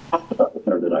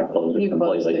 Or did I close it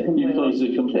completely? You closed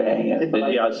it completely.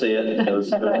 Did you see it? It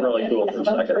was really cool for a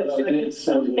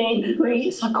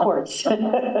second. Of course.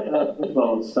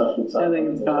 All the stuff that's I think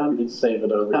it's gone. You can save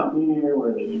it over here.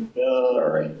 Where did it go?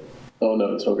 Sorry. Oh,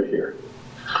 no, it's over here.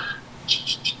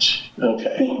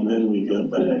 Okay, and then we go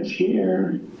back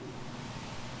here.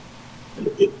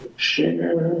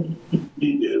 Share.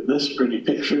 You do this pretty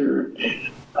picture.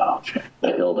 And I'll check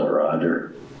that. Killed it,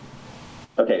 Roger.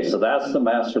 Okay, so that's the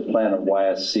master plan of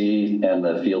YSC and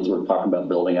the fields we're talking about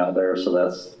building out there. So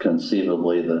that's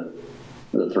conceivably the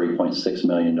the $3.6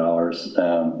 million.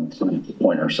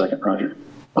 Pointer second, Roger.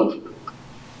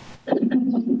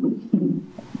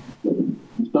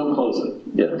 Don't close it.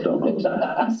 Yeah, don't close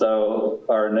it. So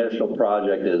our initial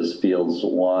project is fields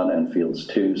 1 and fields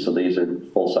 2. So these are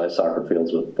full-size soccer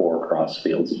fields with 4 cross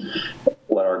fields.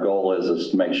 What our goal is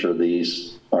to make sure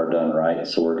these are done right.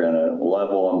 So we're going to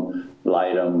level them,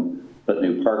 light them, put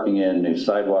new parking in, new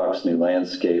sidewalks, new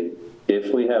landscape.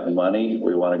 If we have money,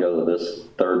 we want to go to this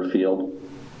third field.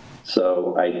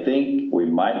 So I think we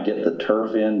might get the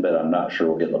turf in, but I'm not sure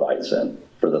we'll get the lights in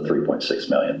for the 3.6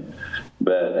 million.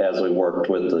 But as we worked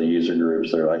with the user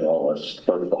groups, they're like, well, let's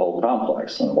start the whole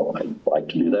complex. And well, I'd like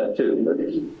to do that too, but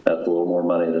that's a little more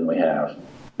money than we have.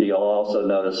 You'll also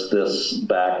notice this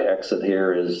back exit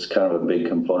here is kind of a big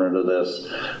component of this.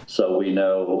 So we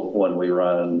know when we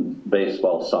run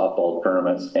baseball, softball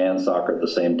tournaments, and soccer at the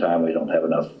same time, we don't have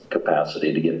enough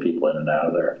capacity to get people in and out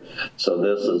of there. So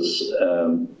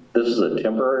this is a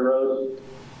temporary road.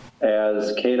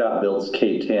 As KDOT builds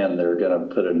K10, they're going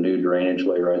to put a new drainage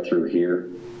way right through here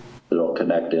that'll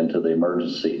connect into the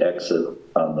emergency exit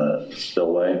on the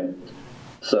spillway.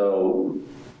 So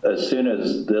as soon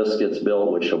as this gets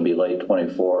built, which will be late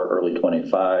 24, early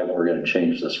 25, we're going to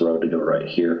change this road to go right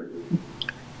here,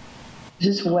 Is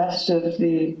this west of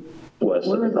the? west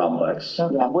of the complex.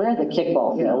 Yeah, where are the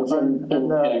kickball fields in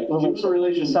Okay, what's the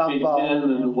relation to Softball. K10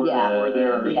 and we're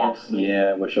there? Yeah.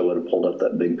 Yeah, I wish I would have pulled up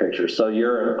that big picture. So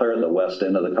you're clear at the west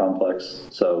end of the complex.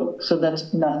 So So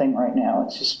that's nothing right now,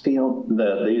 it's just field.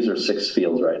 these are 6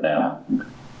 fields right now.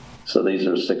 So these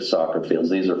are 6 soccer fields.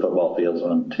 These are football fields,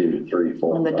 1, 2, 3,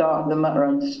 4. And the 5. the mutt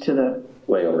runs to the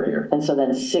Way over here. And so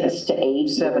then 6 to 8,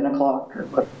 7 o'clock.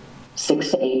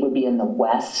 6 to 8 would be in the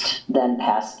west, then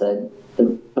past the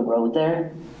road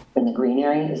there in the green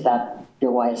area. Is that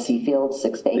your YSC field,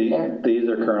 6 to 8 there? These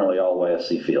are currently all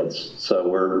YSC fields. So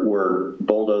we're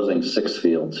bulldozing 6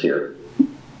 fields here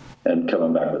and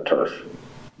coming back with turf.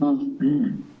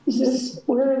 Is this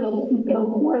where the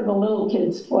little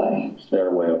kids play?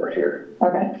 They're way over here.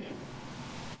 Okay.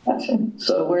 Gotcha.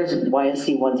 So where's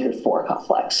YSC 1 through 4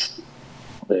 complex?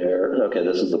 Okay,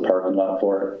 this is the parking lot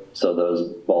for it. So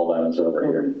those ball diamonds are over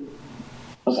here.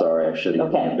 Sorry, I should have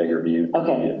given a bigger view.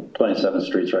 Okay. 27th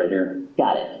Street's right here.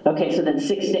 Got it. Okay, so then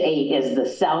 6 to 8 is the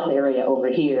south area over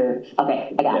here.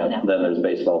 Okay, I got it now. Then there's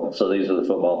baseball. So these are the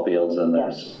football fields, and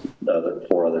there's the other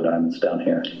 4 other diamonds down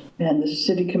here. And the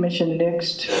city commission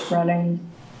next running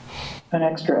an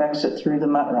extra exit through the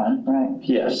mutt run, right?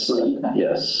 Yes,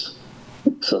 yes.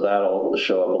 So that'll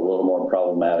show up a little more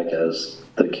problematic as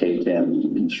the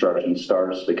K10 construction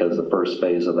starts, because the first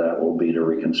phase of that will be to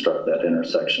reconstruct that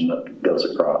intersection that goes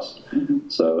across.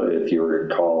 So if you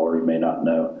recall, or you may not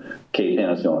know,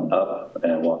 K10 is going up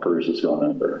and Wakarusa is going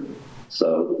under.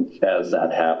 So as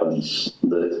that happens,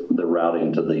 the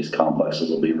routing to these complexes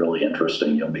will be really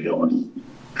interesting. You'll be going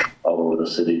all over the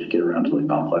city to get around to the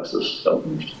complexes. So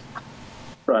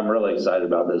I'm really excited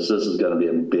about this. This is going to be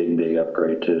a big, big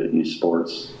upgrade to youth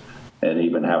sports, and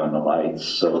even having the lights.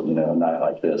 So, a night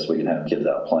like this, we can have kids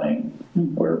out playing,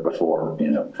 where before,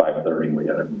 5:30, we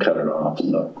got to cut it off.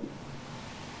 So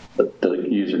the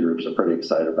user groups are pretty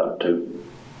excited about it too.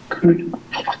 Good.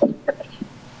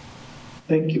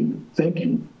 Thank you. Thank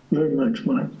you very much,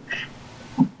 Mike.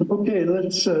 Okay,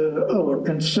 let's,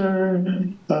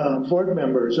 concern, board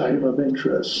members, item of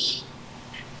interest.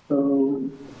 So,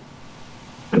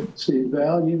 let's see,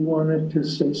 Val, you wanted to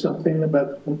say something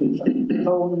about.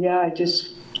 Oh, yeah, I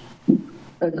just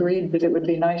agreed that it would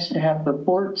be nice to have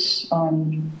reports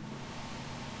on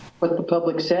what the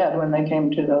public said when they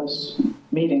came to those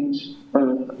meetings,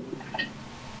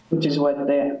 which is what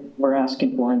they were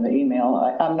asking for in the email.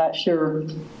 I'm not sure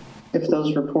if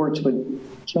those reports would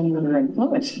change or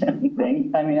influence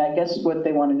anything. I mean, I guess what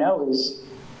they want to know is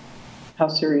how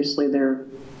seriously their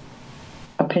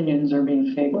opinions are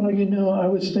being taken. Well, I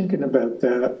was thinking about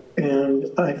that, and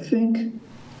I think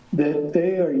that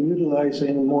they are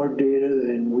utilizing more data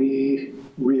than we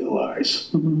realize.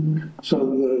 So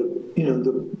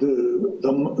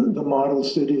the model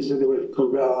cities that with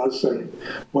Corvallis and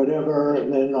whatever,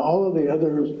 and then all the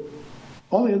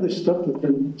other stuff that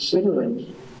they're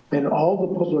considering in all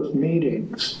the public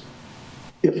meetings.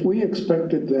 If we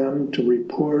expected them to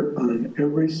report on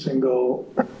every single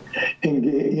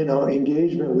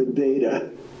engagement with data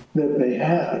that they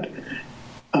had,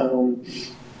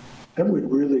 that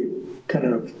would really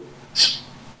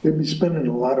they'd be spending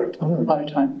a lot of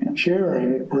time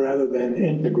sharing rather than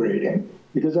integrating.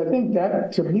 Because I think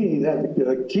that, to me, that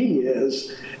the key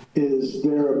is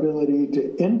their ability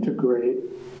to integrate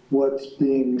what's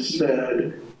being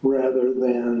said rather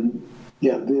than,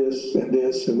 this and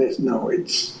this and this. No,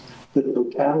 it's the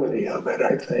totality of it,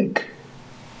 I think.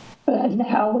 And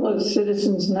how will those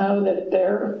citizens know that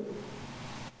their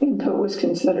input was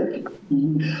considered?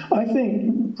 I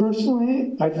think,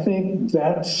 personally, I think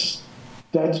that's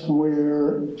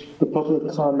where the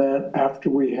public comment after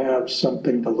we have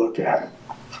something to look at.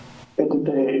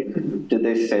 Did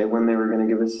they say when they were going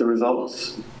to give us the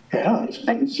results? Yeah.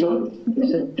 I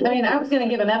mean, I was going to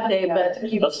give an update, but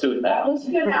Let's do it now. let's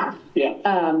do it now. Yeah.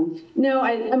 No,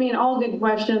 I mean, all good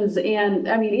questions. And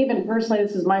I mean, even personally,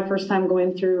 this is my first time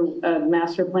going through a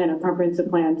master plan, a comprehensive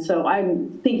plan. So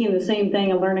I'm thinking the same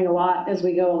thing and learning a lot as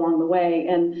we go along the way.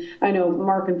 And I know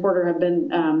Mark and Porter have been,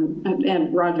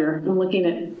 and Roger, I'm looking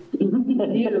at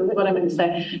you, what I'm going to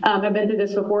say. I've been through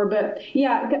this before, but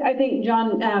yeah, I think,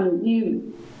 John,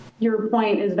 your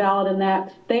point is valid in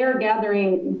that they are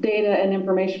gathering data and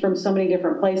information from so many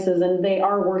different places, and they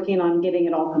are working on getting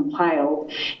it all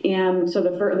compiled. And so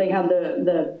they had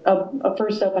the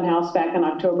first open house back in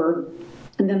October.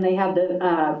 And then they had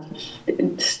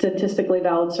the statistically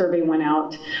valid survey went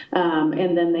out.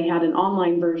 And then they had an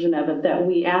online version of it that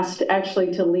we asked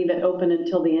actually to leave it open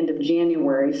until the end of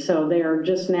January. So they are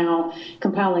just now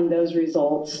compiling those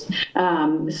results.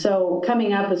 So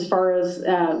coming up as far as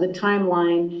the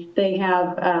timeline, they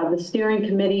have the steering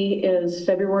committee is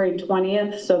February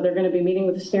 20th. So they're going to be meeting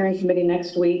with the steering committee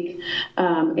next week.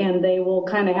 And they will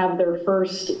kind of have their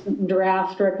first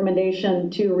draft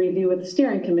recommendation to review with the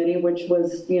steering committee, which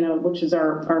is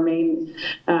our main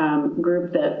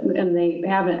group and they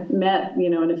haven't met,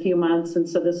 in a few months. And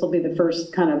so this will be the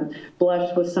first kind of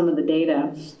blush with some of the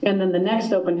data. And then the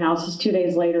next open house is 2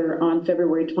 days later on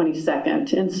February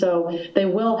 22nd. And so they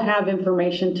will have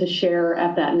information to share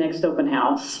at that next open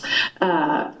house.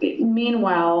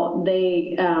 Meanwhile,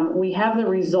 we have the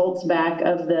results back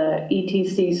of the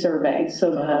ETC survey,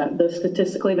 so the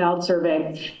statistically valid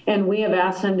survey, and we have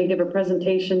asked them to give a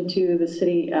presentation to the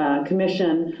city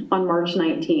commission on March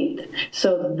 19th.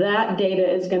 So that data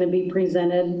is going to be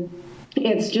presented.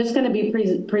 It's just going to be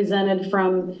presented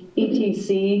from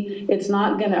ETC. It's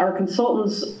not going to, our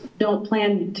consultants don't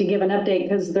plan to give an update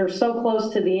because they're so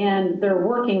close to the end. They're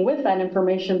working with that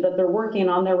information, but they're working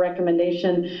on their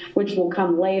recommendation, which will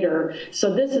come later.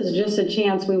 So this is just a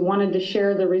chance. We wanted to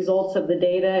share the results of the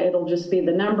data. It'll just be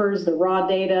the numbers, the raw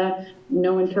data,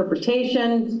 no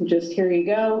interpretation, just here you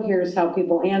go. Here's how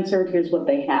people answered. Here's what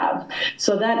they have.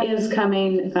 So that is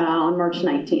coming on March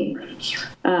 19th.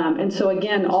 And so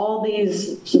again, all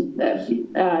these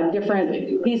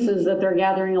different pieces that they're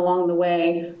gathering along the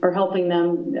way are helping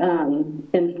them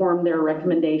inform their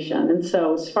recommendation. And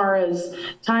so as far as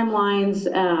timelines,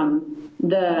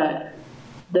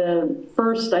 the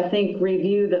first, I think,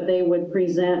 review that they would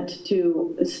present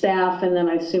to staff, and then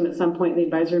I assume at some point the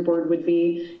advisory board would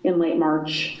be in late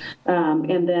March.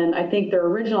 And then I think their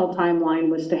original timeline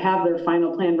was to have their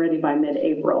final plan ready by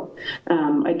mid-April.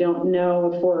 I don't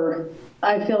know if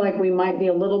I feel like we might be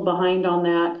a little behind on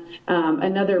that.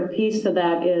 Another piece to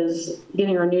that is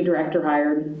getting our new director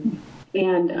hired.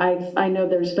 And I know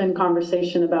there's been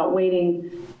conversation about waiting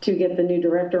to get the new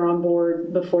director on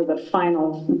board before the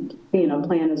final,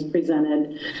 plan is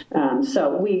presented.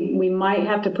 So we might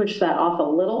have to push that off a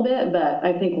little bit, but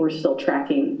I think we're still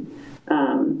tracking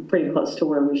pretty close to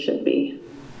where we should be.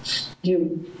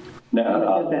 No,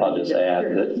 I'll just add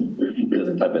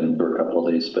that I've been through a couple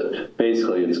of these, but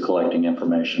basically it's collecting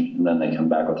information and then they come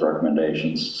back with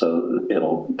recommendations. So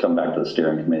it'll come back to the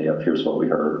steering committee of here's what we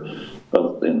heard,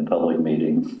 both in public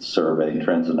meeting, survey,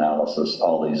 trends analysis,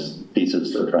 all these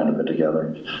pieces they're trying to put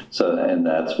together. So, and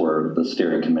that's where the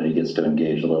steering committee gets to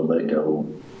engage a little bit, go,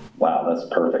 wow, that's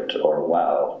perfect, or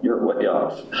wow, you're way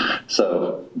off.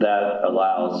 So that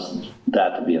allows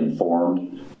that to be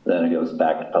informed. Then it goes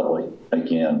back to public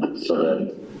again so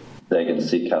that they can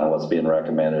see kind of what's being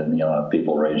recommended and, have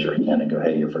people raise your hand and go,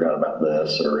 hey, you forgot about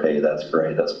this, or hey, that's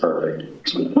great, that's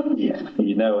perfect.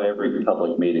 Every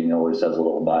public meeting always has a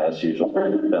little bias usually.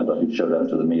 It depends on who showed up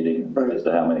to the meeting as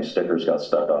to how many stickers got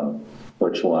stuck on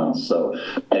which ones. So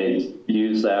they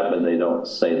use that, but they don't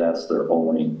say that's their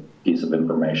only piece of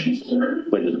information,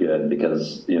 which is good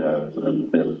because,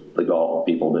 if the golf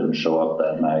people didn't show up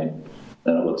that night,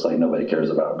 then it looks like nobody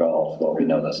cares about golf. Well, we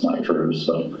know that's not true.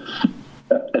 So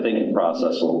I think the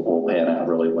process will pan out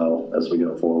really well as we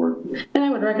go forward. And I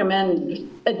would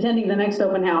recommend attending the next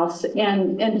open house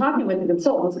and talking with the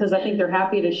consultants, because I think they're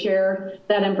happy to share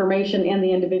that information and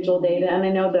the individual data. And I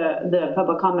know the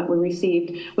public comment we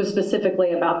received was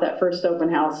specifically about that first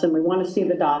open house, and we want to see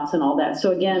the dots and all that. So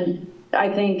again, I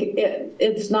think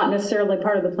it's not necessarily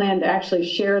part of the plan to actually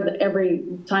share every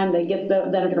time they get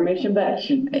that information, but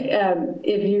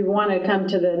if you want to come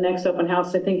to the next open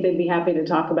house, I think they'd be happy to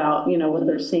talk about, what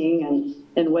they're seeing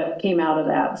and what came out of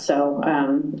that. So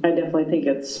I definitely think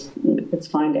it's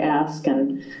fine to ask.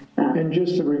 And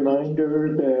just a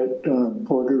reminder that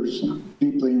Porter's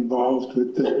deeply involved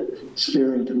with the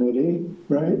steering committee,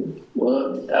 right?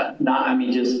 Well,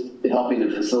 just helping to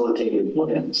facilitate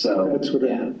it. So That's what I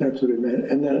meant.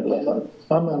 And then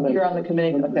I'm on the. You're on the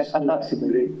committee. Okay, I thought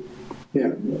Committee.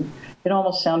 Yeah. it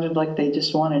almost sounded like they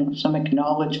just wanted some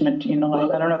acknowledgement,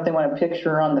 like, I don't know if they want a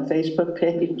picture on the Facebook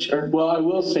page or. Well, I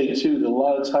will say too, that a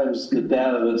lot of times the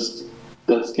data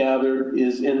that's gathered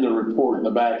is in the report in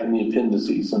the back in the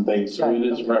appendices and things, so it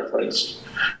is referenced.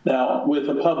 Now, with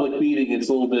a public meeting, it's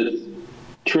a little bit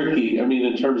tricky. I mean,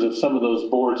 in terms of some of those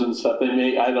boards and stuff, I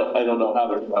don't know how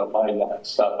they're going to line that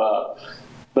stuff up.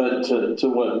 But to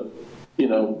what,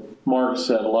 Mark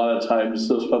said, a lot of times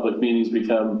those public meetings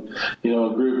become, a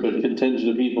group of contingent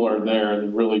of people are there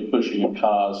and really pushing a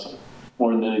cause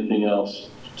more than anything else.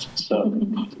 So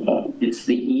it's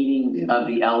the eating of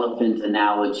the elephant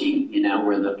analogy,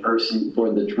 where the person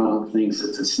for the trunk thinks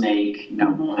it's a snake,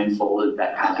 blindfolded,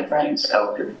 that kind of thing.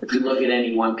 So if you look at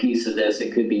any one piece of this,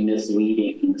 it could be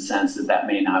misleading in the sense that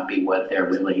may not be what they're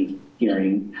really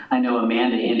hearing. I know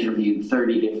Amanda interviewed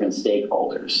 30 different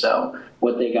stakeholders, so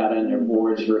what they got on their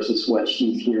boards versus what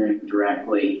she's hearing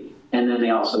directly. And then they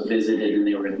also visited and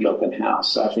they were at the open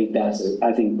house. So I think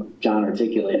I think John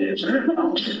articulated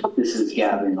it. This is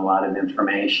gathering a lot of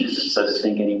information. So to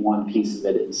think any one piece of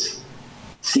it is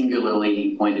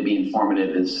singularly going to be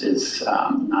informative is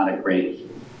not a great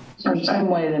In some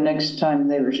way, the next time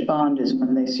they respond is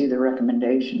when they see the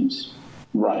recommendations.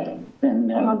 right.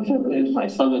 And On the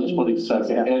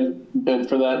 22nd, and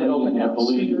for that meeting, I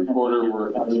believe reporter we're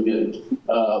going to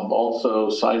also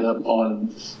sign up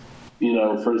on,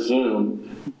 for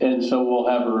Zoom, and so we'll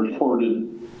have a recorded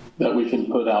that we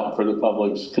can put out for the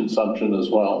public's consumption as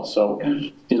well. So,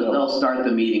 they'll start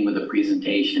the meeting with a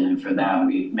presentation, and for that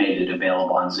we've made it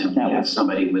available on Zoom. We have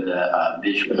somebody with a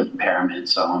visual impairment,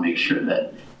 so I'll make sure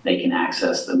that they can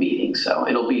access the meeting. So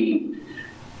it'll be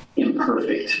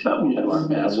imperfect, but we'll do our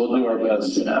best. We'll do our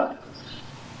best.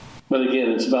 But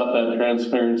again, it's about that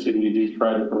transparency. We do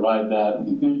try to provide that.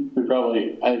 We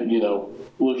probably,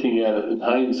 looking at it in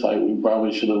hindsight, we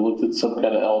probably should have looked at some kind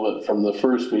of element from the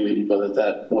first meeting, but at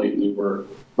that point, we were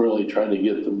really trying to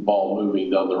get the ball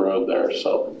moving down the road there,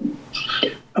 so.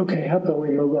 Okay, how about we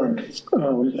move on?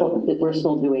 We're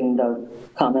still doing the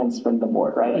comments from the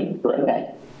board, right? Correct.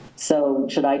 Okay. So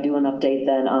should I do an update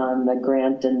then on the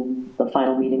grant and the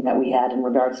final meeting that we had in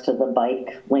regards to the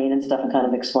bike lane and stuff, and kind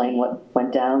of explain what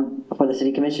went down before the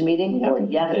city commission meeting?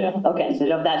 Yeah. Okay, so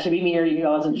that should be me or you,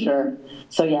 I wasn't sure.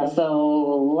 So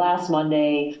last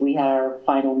Monday, we had our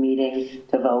final meeting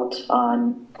to vote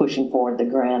on pushing forward the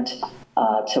grant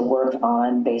to work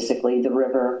on basically the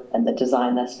river and the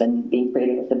design that's been being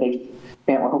created with the big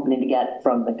grant we're hoping to get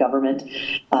from the government.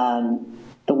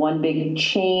 The one big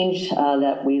change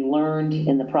that we learned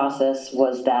in the process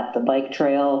was that the bike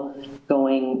trail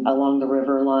going along the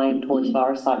river line towards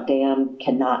Bowersock Dam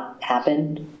cannot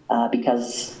happen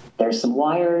because there's some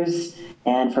wires,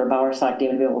 and for Bowersock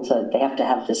Dam to be able to, they have to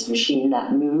have this machine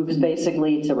that moves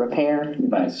basically to repair. You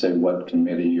might say what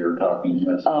committee you're talking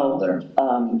with there.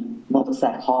 What was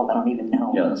that called? I don't even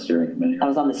know. Yeah, the steering committee. I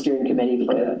was on the steering committee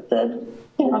for the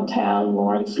downtown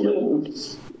Lawrence Loop.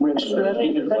 Whatever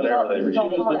they were.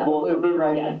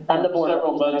 I'm the board.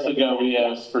 Several months ago, we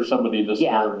asked for somebody to serve.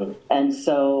 Yeah, and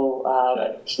so,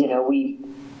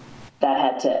 that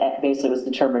had to, basically was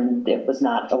determined it was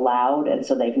not allowed, and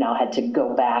so they've now had to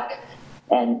go back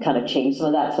and kind of change some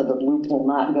of that, so the loop will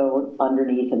not go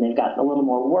underneath, and they've got a little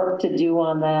more work to do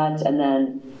on that, and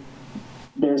then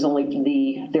there's only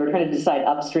they were trying to decide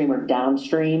upstream or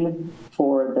downstream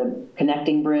for the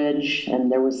connecting bridge,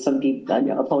 and there was some people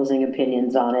opposing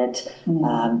opinions on it,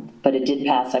 but it did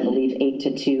pass, I believe,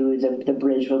 8-2. The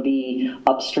bridge will be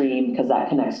upstream because that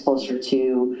connects closer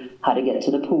to how to get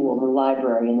to the pool and the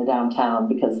library in the downtown,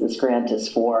 because this grant is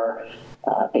for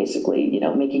basically,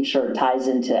 making sure it ties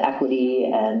into equity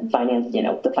and finance,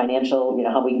 the financial,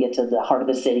 how we can get to the heart of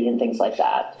the city and things like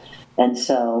that. And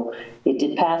so it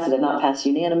did pass. It did not pass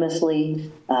unanimously.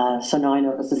 So now I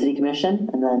know it's the city commission,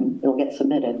 and then it'll get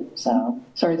submitted. So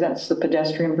sorry, that's the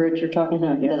pedestrian bridge you're talking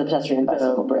about? The pedestrian and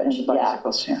bicycle bridge.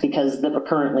 Bicycles, yeah. Because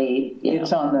currently,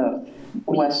 it's on the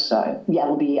west side. Yeah,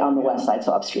 it'll be on the west side,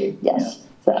 so upstream. Yes. Yeah.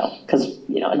 So, because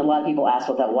and a lot of people ask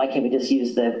about that. Why can't we just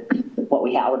use what what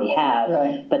we already have,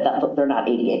 Right. but they're not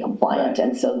ADA compliant.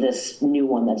 And so this new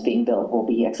one that's being built will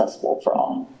be accessible for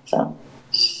all, so.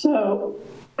 So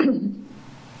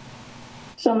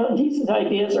some of these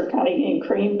ideas are kind of getting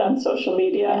creamed on social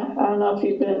media. I don't know if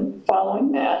you've been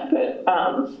following that, but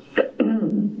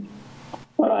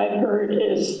what I've heard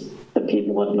is the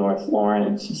people of North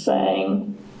Lawrence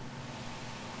saying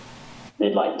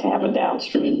they'd like to have a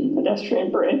downstream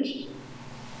pedestrian bridge.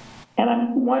 And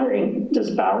I'm wondering,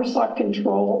 does Bowersock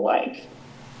control like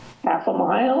half a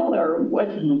mile or what?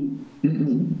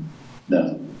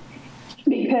 No.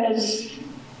 Because,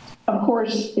 of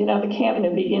course, you know, the Camp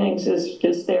New Beginnings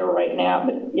is there right now,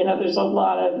 but, you know, there's a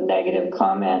lot of negative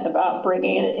comment about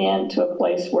bringing it into a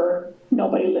place where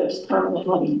nobody lives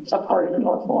permanently, a part of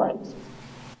North Lawrence.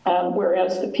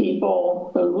 Whereas the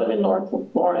people who live in North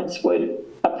Lawrence would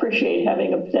appreciate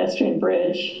having a pedestrian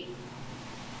bridge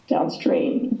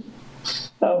downstream.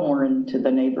 So, More into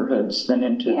the neighborhoods than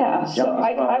into. yeah, so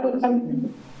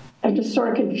I'm just sort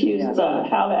of confused on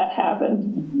how that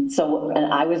happened. So,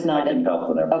 and I was not, Can help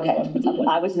whenever. okay,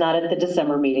 I was not at the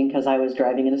December meeting because I was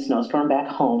driving in a snowstorm back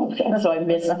home. So I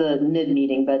missed the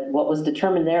mid-meeting, but what was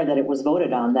determined there that it was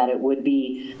voted on, that it would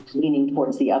be leaning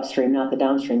towards the upstream, not the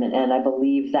downstream. And I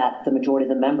believe that the majority of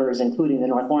the members, including the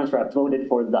North Lawrence rep, voted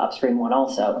for the upstream one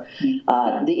also.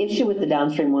 The issue with the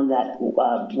downstream one, that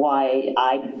why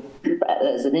I,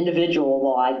 as an individual,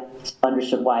 well, I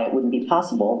understood why it wouldn't be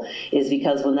possible, is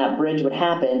because when that bridge would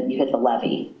happen, you hit the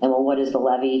levee. And well, what is the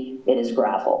levee? It is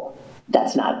gravel.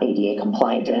 That's not ADA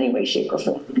compliant in any way, shape, or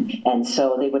form. And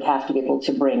so they would have to be able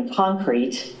to bring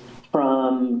concrete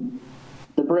from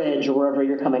the bridge or wherever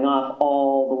you're coming off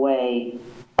all the way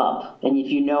up. And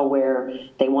if you know where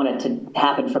they want it to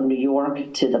happen from New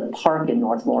York to the park in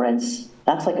North Lawrence,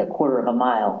 that's like a quarter of a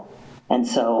mile. And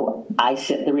so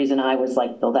the reason I was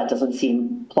like, well, that doesn't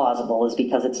seem plausible is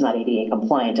because it's not ADA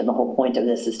compliant. And the whole point of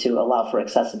this is to allow for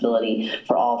accessibility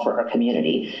for all for our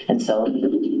community. And so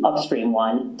the upstream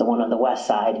one, the one on the west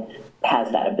side,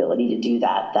 has that ability to do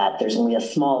that, that there's only a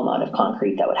small amount of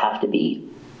concrete that would have to be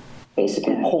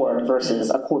basically poured versus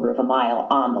a quarter of a mile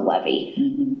on the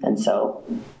levee. And so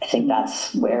I think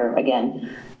that's where,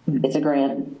 again, it's a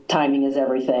grant, timing is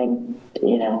everything,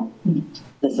 you know,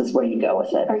 this is where you go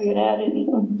with it. Are you going to add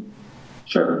anything?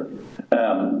 Sure.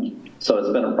 So it's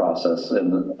been a process,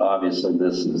 and obviously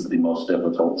this is the most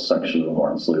difficult section of the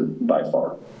Lawrence Loop by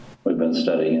far. We've been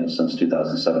studying it since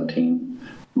 2017.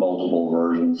 Multiple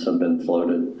versions have been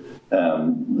floated.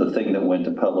 The thing that went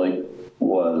to public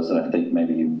was, and I think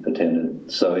maybe you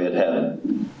attended, so it had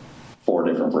 4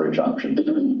 different bridge options.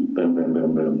 Boom, boom,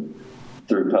 boom, boom.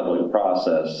 Through public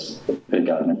process, it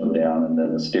got narrowed down, and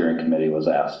then the steering committee was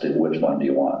asked, which one do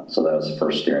you want? So that was the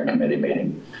first steering committee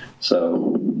meeting.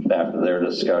 So after their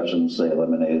discussions, they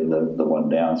eliminated the one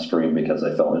downstream because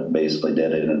they felt it basically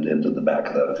did it into the back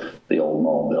of the old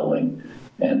mall building,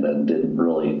 and then didn't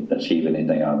really achieve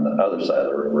anything on the other side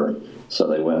of the river. So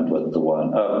they went with the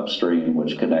one upstream,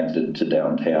 which connected to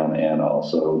downtown and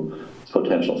also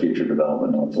potential future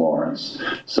development of Lawrence.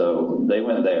 So they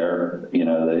went there, you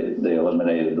know, they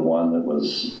eliminated the one that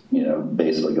was, you know,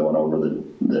 basically going over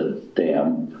the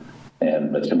dam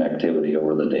and the connectivity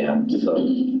over the dam. So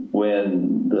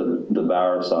when the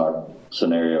Bowersock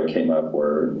scenario came up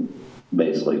where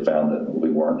basically found that we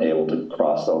weren't able to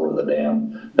cross over the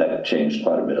dam, that changed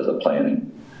quite a bit of the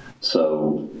planning.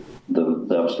 So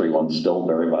the upstream one's still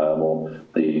very viable.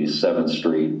 The 7th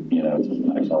Street, you know,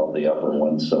 I call it the upper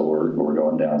one. So we're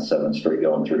going down 7th Street,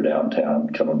 going through downtown,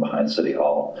 coming behind City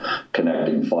Hall,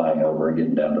 connecting, flying over, and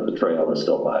getting down to the trail is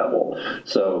still viable.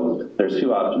 So there's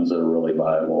 2 options that are really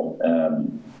viable.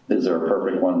 Is there a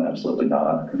perfect one? Absolutely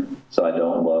not. So I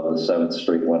don't love the 7th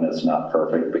Street one. It's not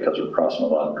perfect because we're crossing a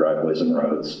lot of driveways and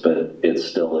roads, but it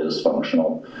still is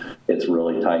functional. It's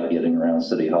really tight getting around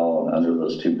City Hall and under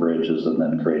those 2 bridges and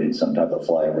then creating some type of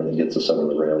flyover that gets us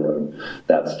over the railroad.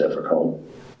 That's difficult.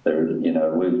 You know,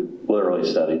 we've literally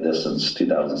studied this since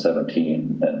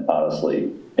 2017, and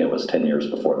honestly, it was 10 years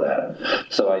before that.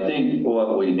 So I think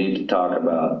what we need to talk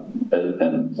about,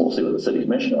 and we'll see what the city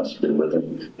commission wants to do with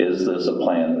it, is this a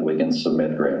plan that we can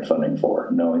submit grant funding for,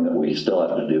 knowing that we still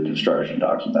have to do construction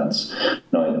documents,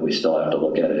 knowing that we still have to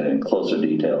look at it in closer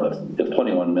detail. If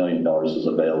 $21 million is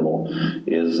available,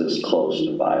 is this close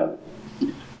to viable?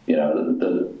 You know,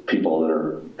 the people that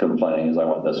are complaining is, I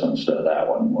want this one instead of that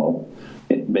one. Well,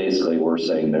 basically we're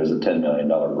saying there's a $10 million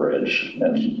bridge,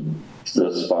 and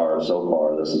so far,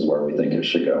 this is where we think it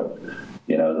should go.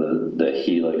 You know, the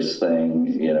helix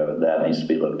thing, you know, that needs to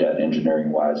be looked at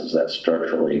engineering wise. Is that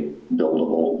structurally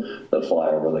buildable? The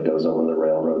flyover that goes over the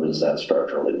railroad, is that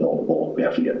structurally buildable? We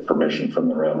have to get permission from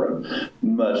the railroad.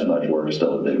 Much work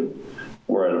still to do.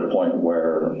 We're at a point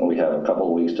where we have a couple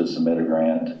of weeks to submit a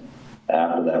grant.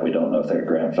 After that, we don't know if that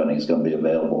grant funding is going to be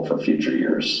available for future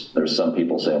years. There's some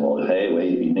people saying, well, hey,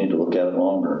 wait, you need to look at it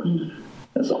longer.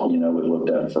 And so, you know, we've looked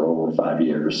at it for over 5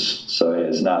 years. So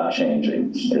it's not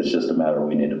changing. It's just a matter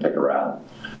we need to pick around.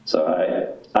 So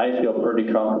I feel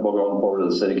pretty comfortable going forward to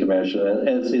the city commission, and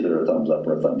it's either a thumbs up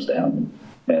or a thumbs down.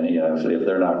 And, you know, if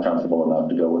they're not comfortable enough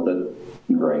to go with it,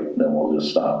 great, then we'll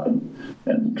just stop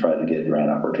and try to get a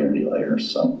grant opportunity later.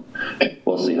 So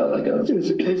we'll see how that goes.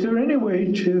 Is there any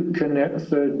way to connect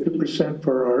the 2%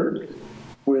 for art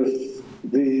with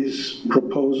these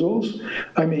proposals?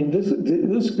 I mean, this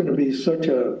is going to be such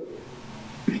a,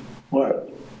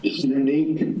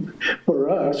 unique for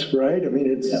us, right? I mean,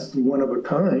 it's one of a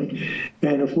kind.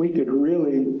 And if we could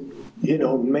really, you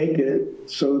know, make it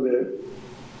so that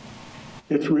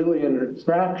it's really an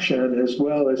attraction as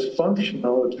well as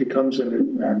functional, it becomes an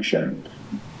attraction.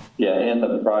 Yeah, and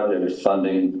the project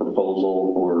funding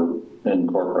proposal, we're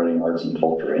incorporating arts and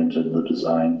culture into the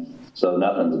design. So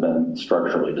nothing's been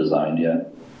structurally designed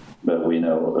yet, but we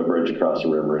know a bridge across the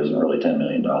river isn't really $10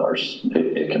 million.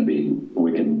 It can be,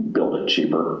 we can build it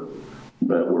cheaper,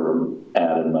 but we're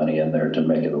adding money in there to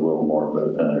make it a little more of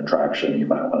an attraction. You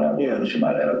might want to have, you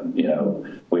might have, you know,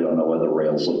 we don't know what the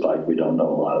rails look like. We don't know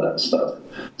a lot of that stuff.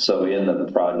 So in the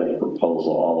project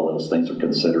proposal, all of those things are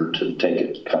considered to take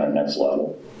it kind of next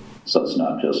level. So it's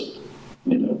not just,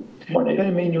 you know,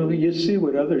 I mean, you see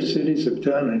what other cities have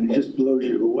done and it just blows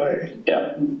you away.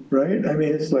 Yeah. Right? I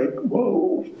mean, it's like,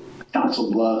 whoa. Council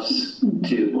Bluffs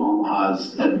to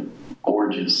Omaha's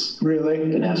gorgeous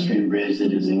pedestrian bridge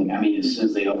that is in, I mean, as soon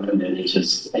as they opened it, it's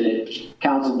just, and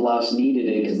Council Bluffs needed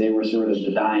it because they were sort of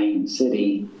the dying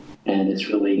city. And it's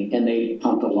really, and they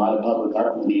pumped a lot of public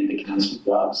art money into Council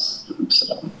Bluffs.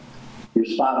 So you're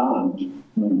spot on.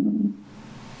 Mm-hmm.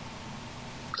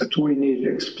 But we need to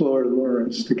explore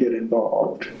Lawrence to get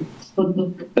involved.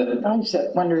 I just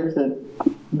wonder if the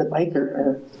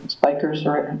bikers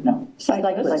are, no.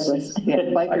 Cyclists. Yeah,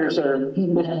 bikers are.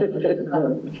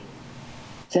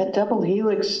 Is that double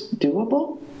helix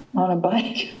doable on a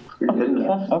bike?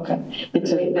 Yeah, okay.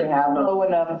 It's they have low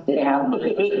enough. They have,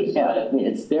 yeah,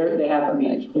 it's there. They have to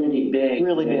be pretty big.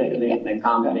 Really big. They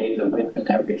accommodate the width and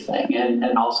everything,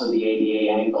 and also the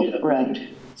ADA angle. Right.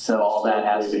 So all that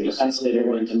has to be considered.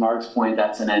 And to Mark's point,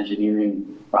 that's an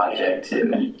engineering project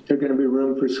too. There's going to be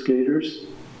room for skaters.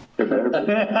 We don't want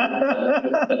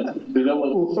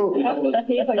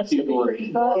people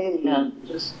to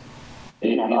just.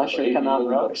 Usher come out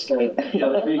and roller skate. Yeah,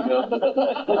 there you go.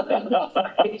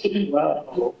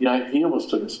 Wow. Yeah, he almost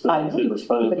took a spin. It was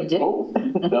funny. Like, oh,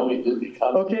 no, we didn't.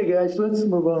 Okay, guys, let's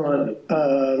move on.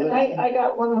 I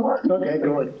got one more. Okay,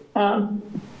 go on.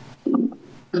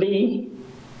 The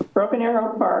Broken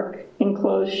Arrow Park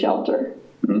enclosed shelter.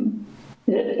 Mm-hmm.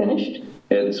 Is it finished?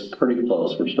 It's pretty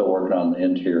close. We're still working on the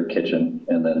interior kitchen,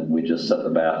 and then we just set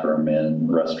the bathroom in,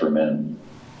 restroom in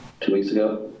 2 weeks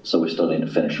ago. So we still need to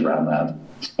finish around that.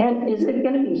 And is it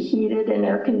going to be heated and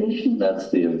air conditioned?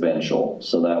 That's the eventual.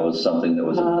 So that was something that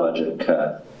was a budget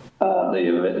cut.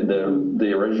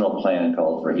 The original plan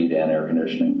called for heat and air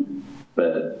conditioning,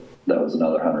 but that was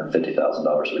another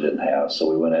 $150,000 we didn't have. So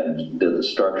we went ahead and did the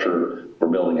structure. We're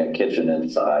building a kitchen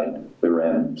inside. We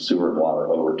ran sewer and water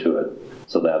over to it.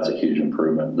 So that's a huge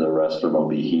improvement. The restroom will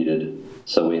be heated.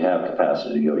 So we have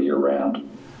capacity to go year round.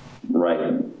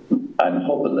 Right. I'm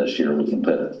hoping this year we can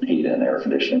put heat and air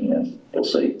conditioning in. We'll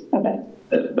see. Okay.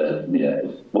 But yeah,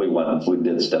 we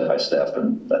did step by step,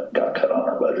 and that got cut on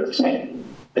our budget. So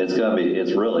it's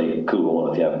really cool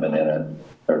if you haven't been in it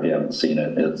or if you haven't seen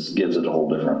it. It gives it a whole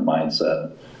different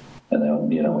mindset. And then,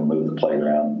 we moved the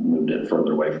playground, moved it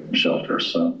further away from the shelter.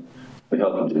 So we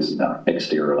hope to do some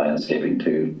exterior landscaping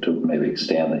too, to maybe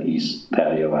extend the east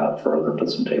patio out further, put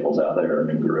some tables out there,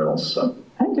 new grills. So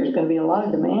I think there's going to be a lot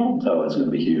of demand. oh, it's going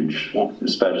to be huge,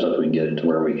 especially if we can get it to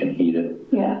where we can heat it.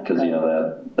 Yeah. Because,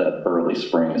 that early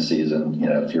spring season,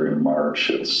 if you're in March,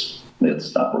 it's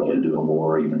not really doable,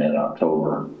 or even in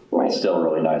October. Right. It's still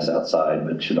really nice outside,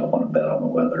 but you don't want to bet on the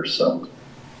weather, so.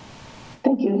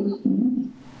 Thank you.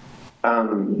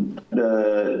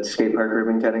 The skate park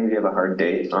ribbon cutting, do you have a hard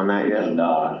date on that yet?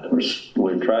 No,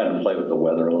 we're trying to play with the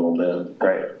weather a little bit.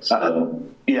 Right. So.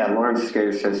 Yeah, Lawrence Skate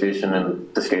Association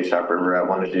and the Skate Shop River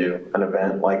want to do an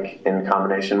event in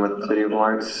combination with the city of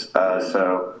Lawrence.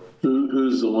 So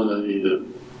who's the one that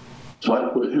needed?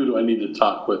 Talk with, who do I need to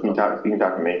talk with? You can talk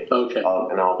to me. Okay.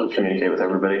 And I'll communicate with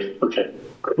everybody. Okay,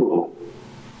 cool.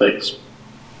 Thanks.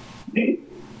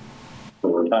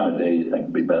 What time of day do you think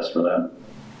would be best for that?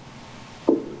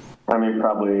 I mean,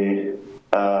 probably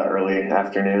early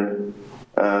afternoon,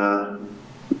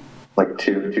 like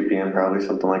 2 p.m. probably,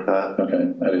 something like that.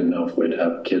 Okay, I didn't know if we'd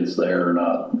have kids there or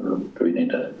not, or do we need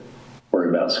to worry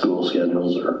about school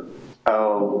schedules or?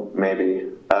 Oh, maybe.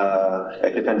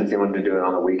 It depends if you wanted to do it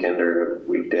on the weekend or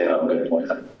weekday. Oh, good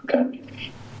point. Okay.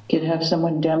 Could have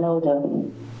someone demo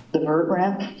the vert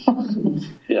ramp.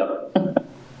 Yeah.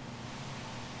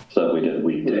 So we did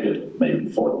weekday, maybe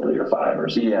 4:30 or 5 or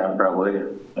something. Yeah, probably.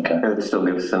 Okay. It would still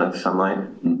give us enough sunlight.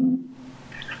 Mm-hmm.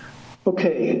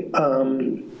 Okay,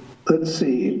 let's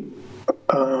see.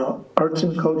 Arts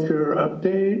and culture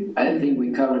update, I think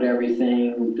we covered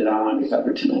everything that I wanted to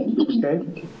cover tonight.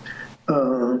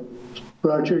 okay.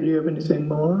 Roger, do you have anything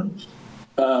more?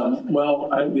 Well,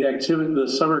 the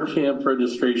summer camp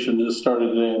registration just started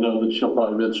today. I know that she'll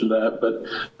probably mention that, but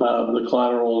the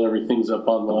collateral and everything's up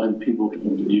online. People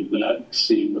can view that,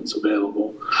 see what's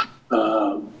available.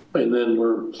 And then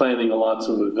we're planning lots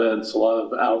of events, a lot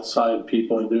of outside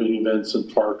people and doing events in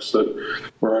parks that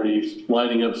we're already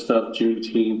lining up stuff.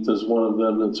 Juneteenth is one of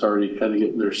them that's already kind of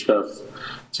getting their stuff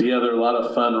together. A lot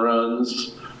of fun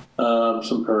runs.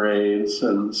 Some parades,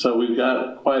 and so we've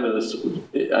got quite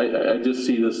I just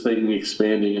see this thing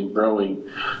expanding and growing,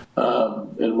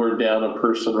 and we're down a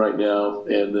person right now,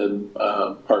 and then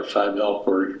part-time help.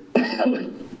 We're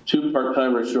having 2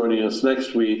 part-timers joining us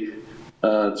next week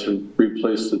to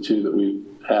replace the 2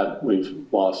 that we've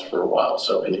lost for a while.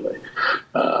 So anyway,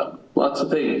 lots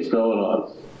of things going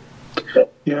on.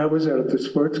 Yeah, I was at the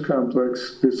sports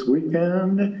complex this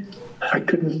weekend. I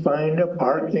couldn't find a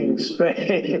parking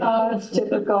space. Oh, it's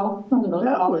typical.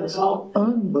 That was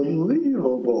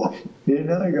unbelievable. You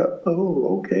know, I go,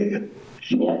 oh, okay.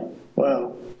 Yeah.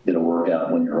 Wow. Get a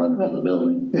workout when you're running to the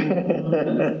building.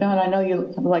 John, I know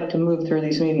you like to move through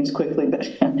these meetings quickly, but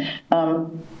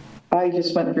I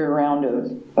just went through a round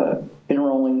of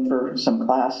enrolling for some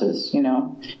classes,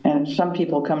 and some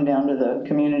people come down to the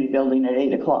community building at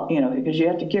 8 o'clock, because you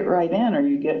have to get right in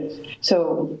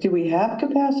so do we have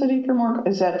capacity for more?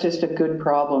 Is that just a good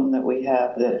problem that we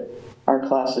have, that our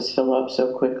classes fill up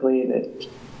so quickly that?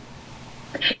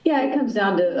 Yeah, it comes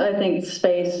down to, I think,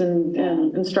 space and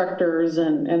instructors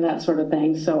and that sort of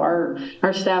thing. So our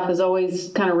staff is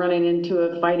always kind of running into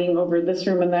a fighting over this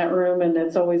room and that room, and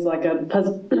it's always like a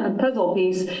puzzle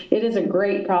piece. It is a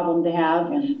great problem to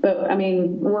have, but I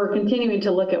mean, we're continuing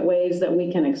to look at ways that we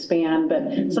can expand,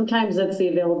 but sometimes it's the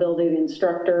availability of the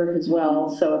instructor as well.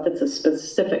 So if it's a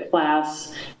specific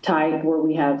class type where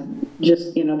we have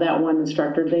just, that one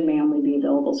instructor, they may only be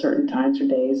available certain times or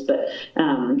days, but,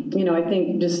 I think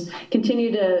just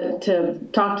continue to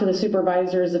talk to the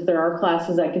supervisors. If there are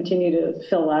classes that continue to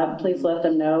fill up, please let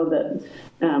them know that,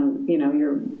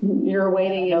 you're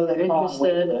waiting and you're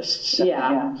interested.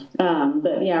 Yeah.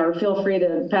 But or feel free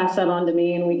to pass that on to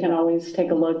me, and we can always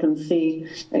take a look and see,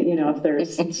 if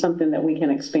there's something that we can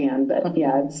expand. But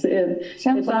it's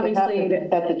obviously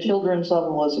at the children's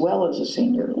level as well as a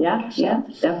senior. Yeah,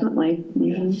 definitely.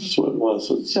 That's what it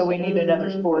was. So we need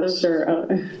another sports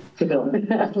facility.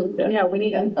 Yeah, we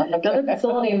need another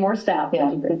facility and more staff.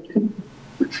 Yeah.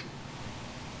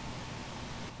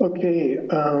 Okay,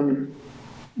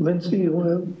 Lindsay, you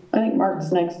want I think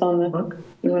Mark's next on the. Mark?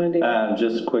 You want to do?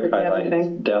 Just a quick highlight,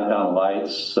 downtown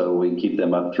lights, so we keep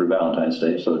them up through Valentine's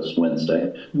Day, so it's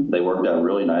Wednesday. They worked out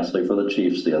really nicely for the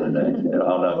Chiefs the other day.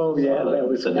 Oh, yeah, that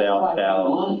was the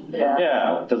downtown.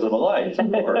 Yeah, because of the lights,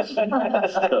 of course.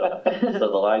 So the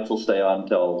lights will stay on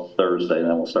until Thursday, and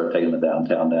then we'll start taking the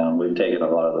downtown down. We've taken a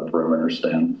lot of the perimeters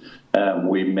down.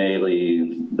 We may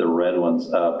leave the red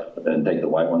ones up and take the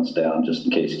white ones down just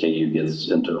in case KU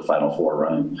gets into a Final Four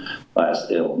run. I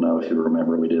don't know if you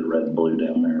remember, we did red and blue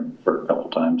down there for a couple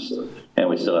times. And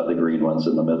we still have the green ones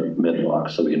in the mid block,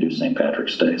 so we can do St.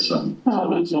 Patrick's Day.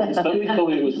 Somebody told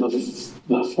me it was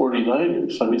the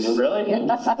 49ers. I mean, really? Is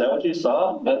that what you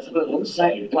saw? That's what it looks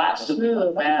like. Blasted.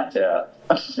 Yeah.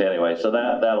 Anyway, so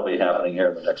that'll be happening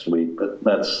here the next week, but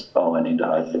that's all I need to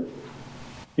highlight.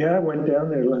 Yeah, I went down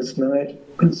there last night.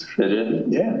 It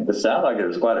did? Yeah. It sounded like there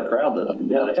was quite a crowd that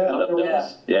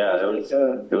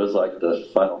it was like the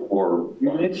Final Four.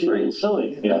 It's really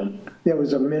silly. Yeah. That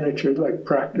was a miniature like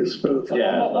practice for the.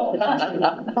 Yeah. A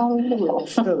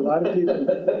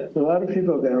lot of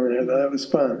people down there. That was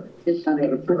fun. It's funny.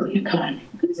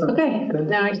 Okay,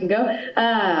 now I can go.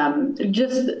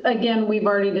 Just again, we've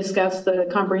already discussed the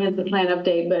comprehensive plan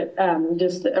update, but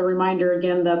just a reminder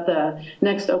again that the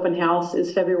next open house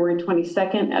is February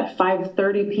 22nd at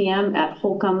 5:30 p.m. at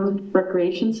Holcomb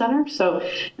Recreation Center. So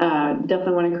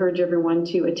definitely want to encourage everyone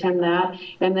to attend that.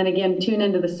 And then again, tune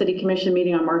into the City Commission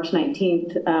meeting on March 19th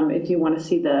if you want to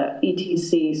see the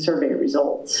ETC survey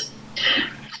results.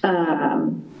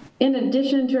 In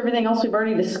addition to everything else we've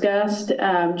already discussed,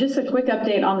 just a quick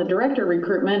update on the director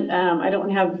recruitment. I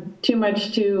don't have too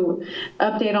much to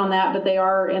update on that, but they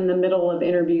are in the middle of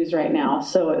interviews right now.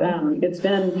 So it's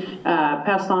been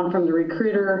passed on from the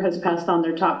recruiter, has passed on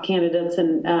their top candidates,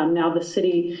 and now the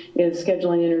city is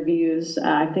scheduling interviews.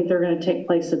 I think they're going to take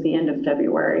place at the end of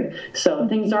February. So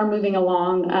things are moving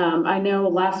along. I know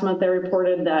last month they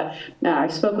reported that I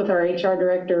spoke with our HR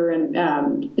director,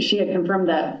 and she had confirmed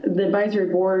that the advisory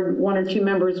board, one or two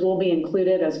members will be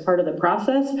included as part of the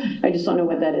process. I just don't know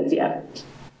what that is yet.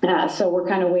 So we're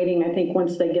kind of waiting. I think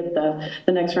once they get the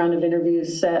next round of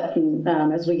interviews set, and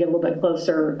as we get a little bit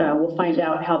closer, we'll find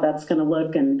out how that's going to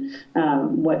look and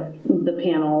what the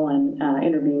panel and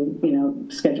interview,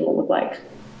 schedule will look like.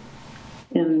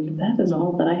 And that is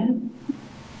all that I have.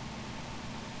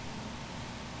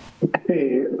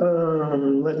 Okay,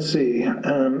 let's see.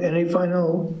 Any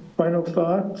final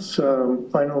thoughts,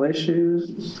 final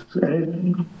issues,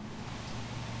 anything?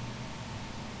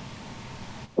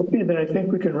 Okay, then I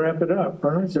think we can wrap it up.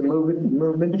 Huh? It's a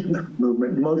motion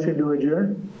to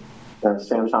adjourn.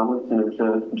 Sam Tomlin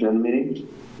to adjourn the meeting.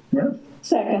 Yeah.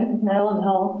 Second, Marilyn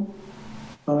Hull.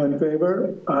 All in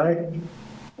favor? Aye.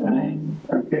 Aye.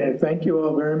 Okay, thank you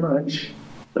all very much.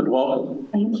 And welcome.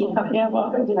 Thank you. Yeah,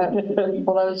 welcome.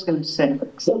 Well, I was going to say.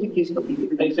 Thanks,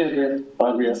 Andrea. Bye,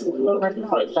 Andrea.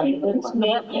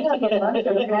 Matt, you have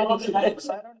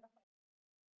a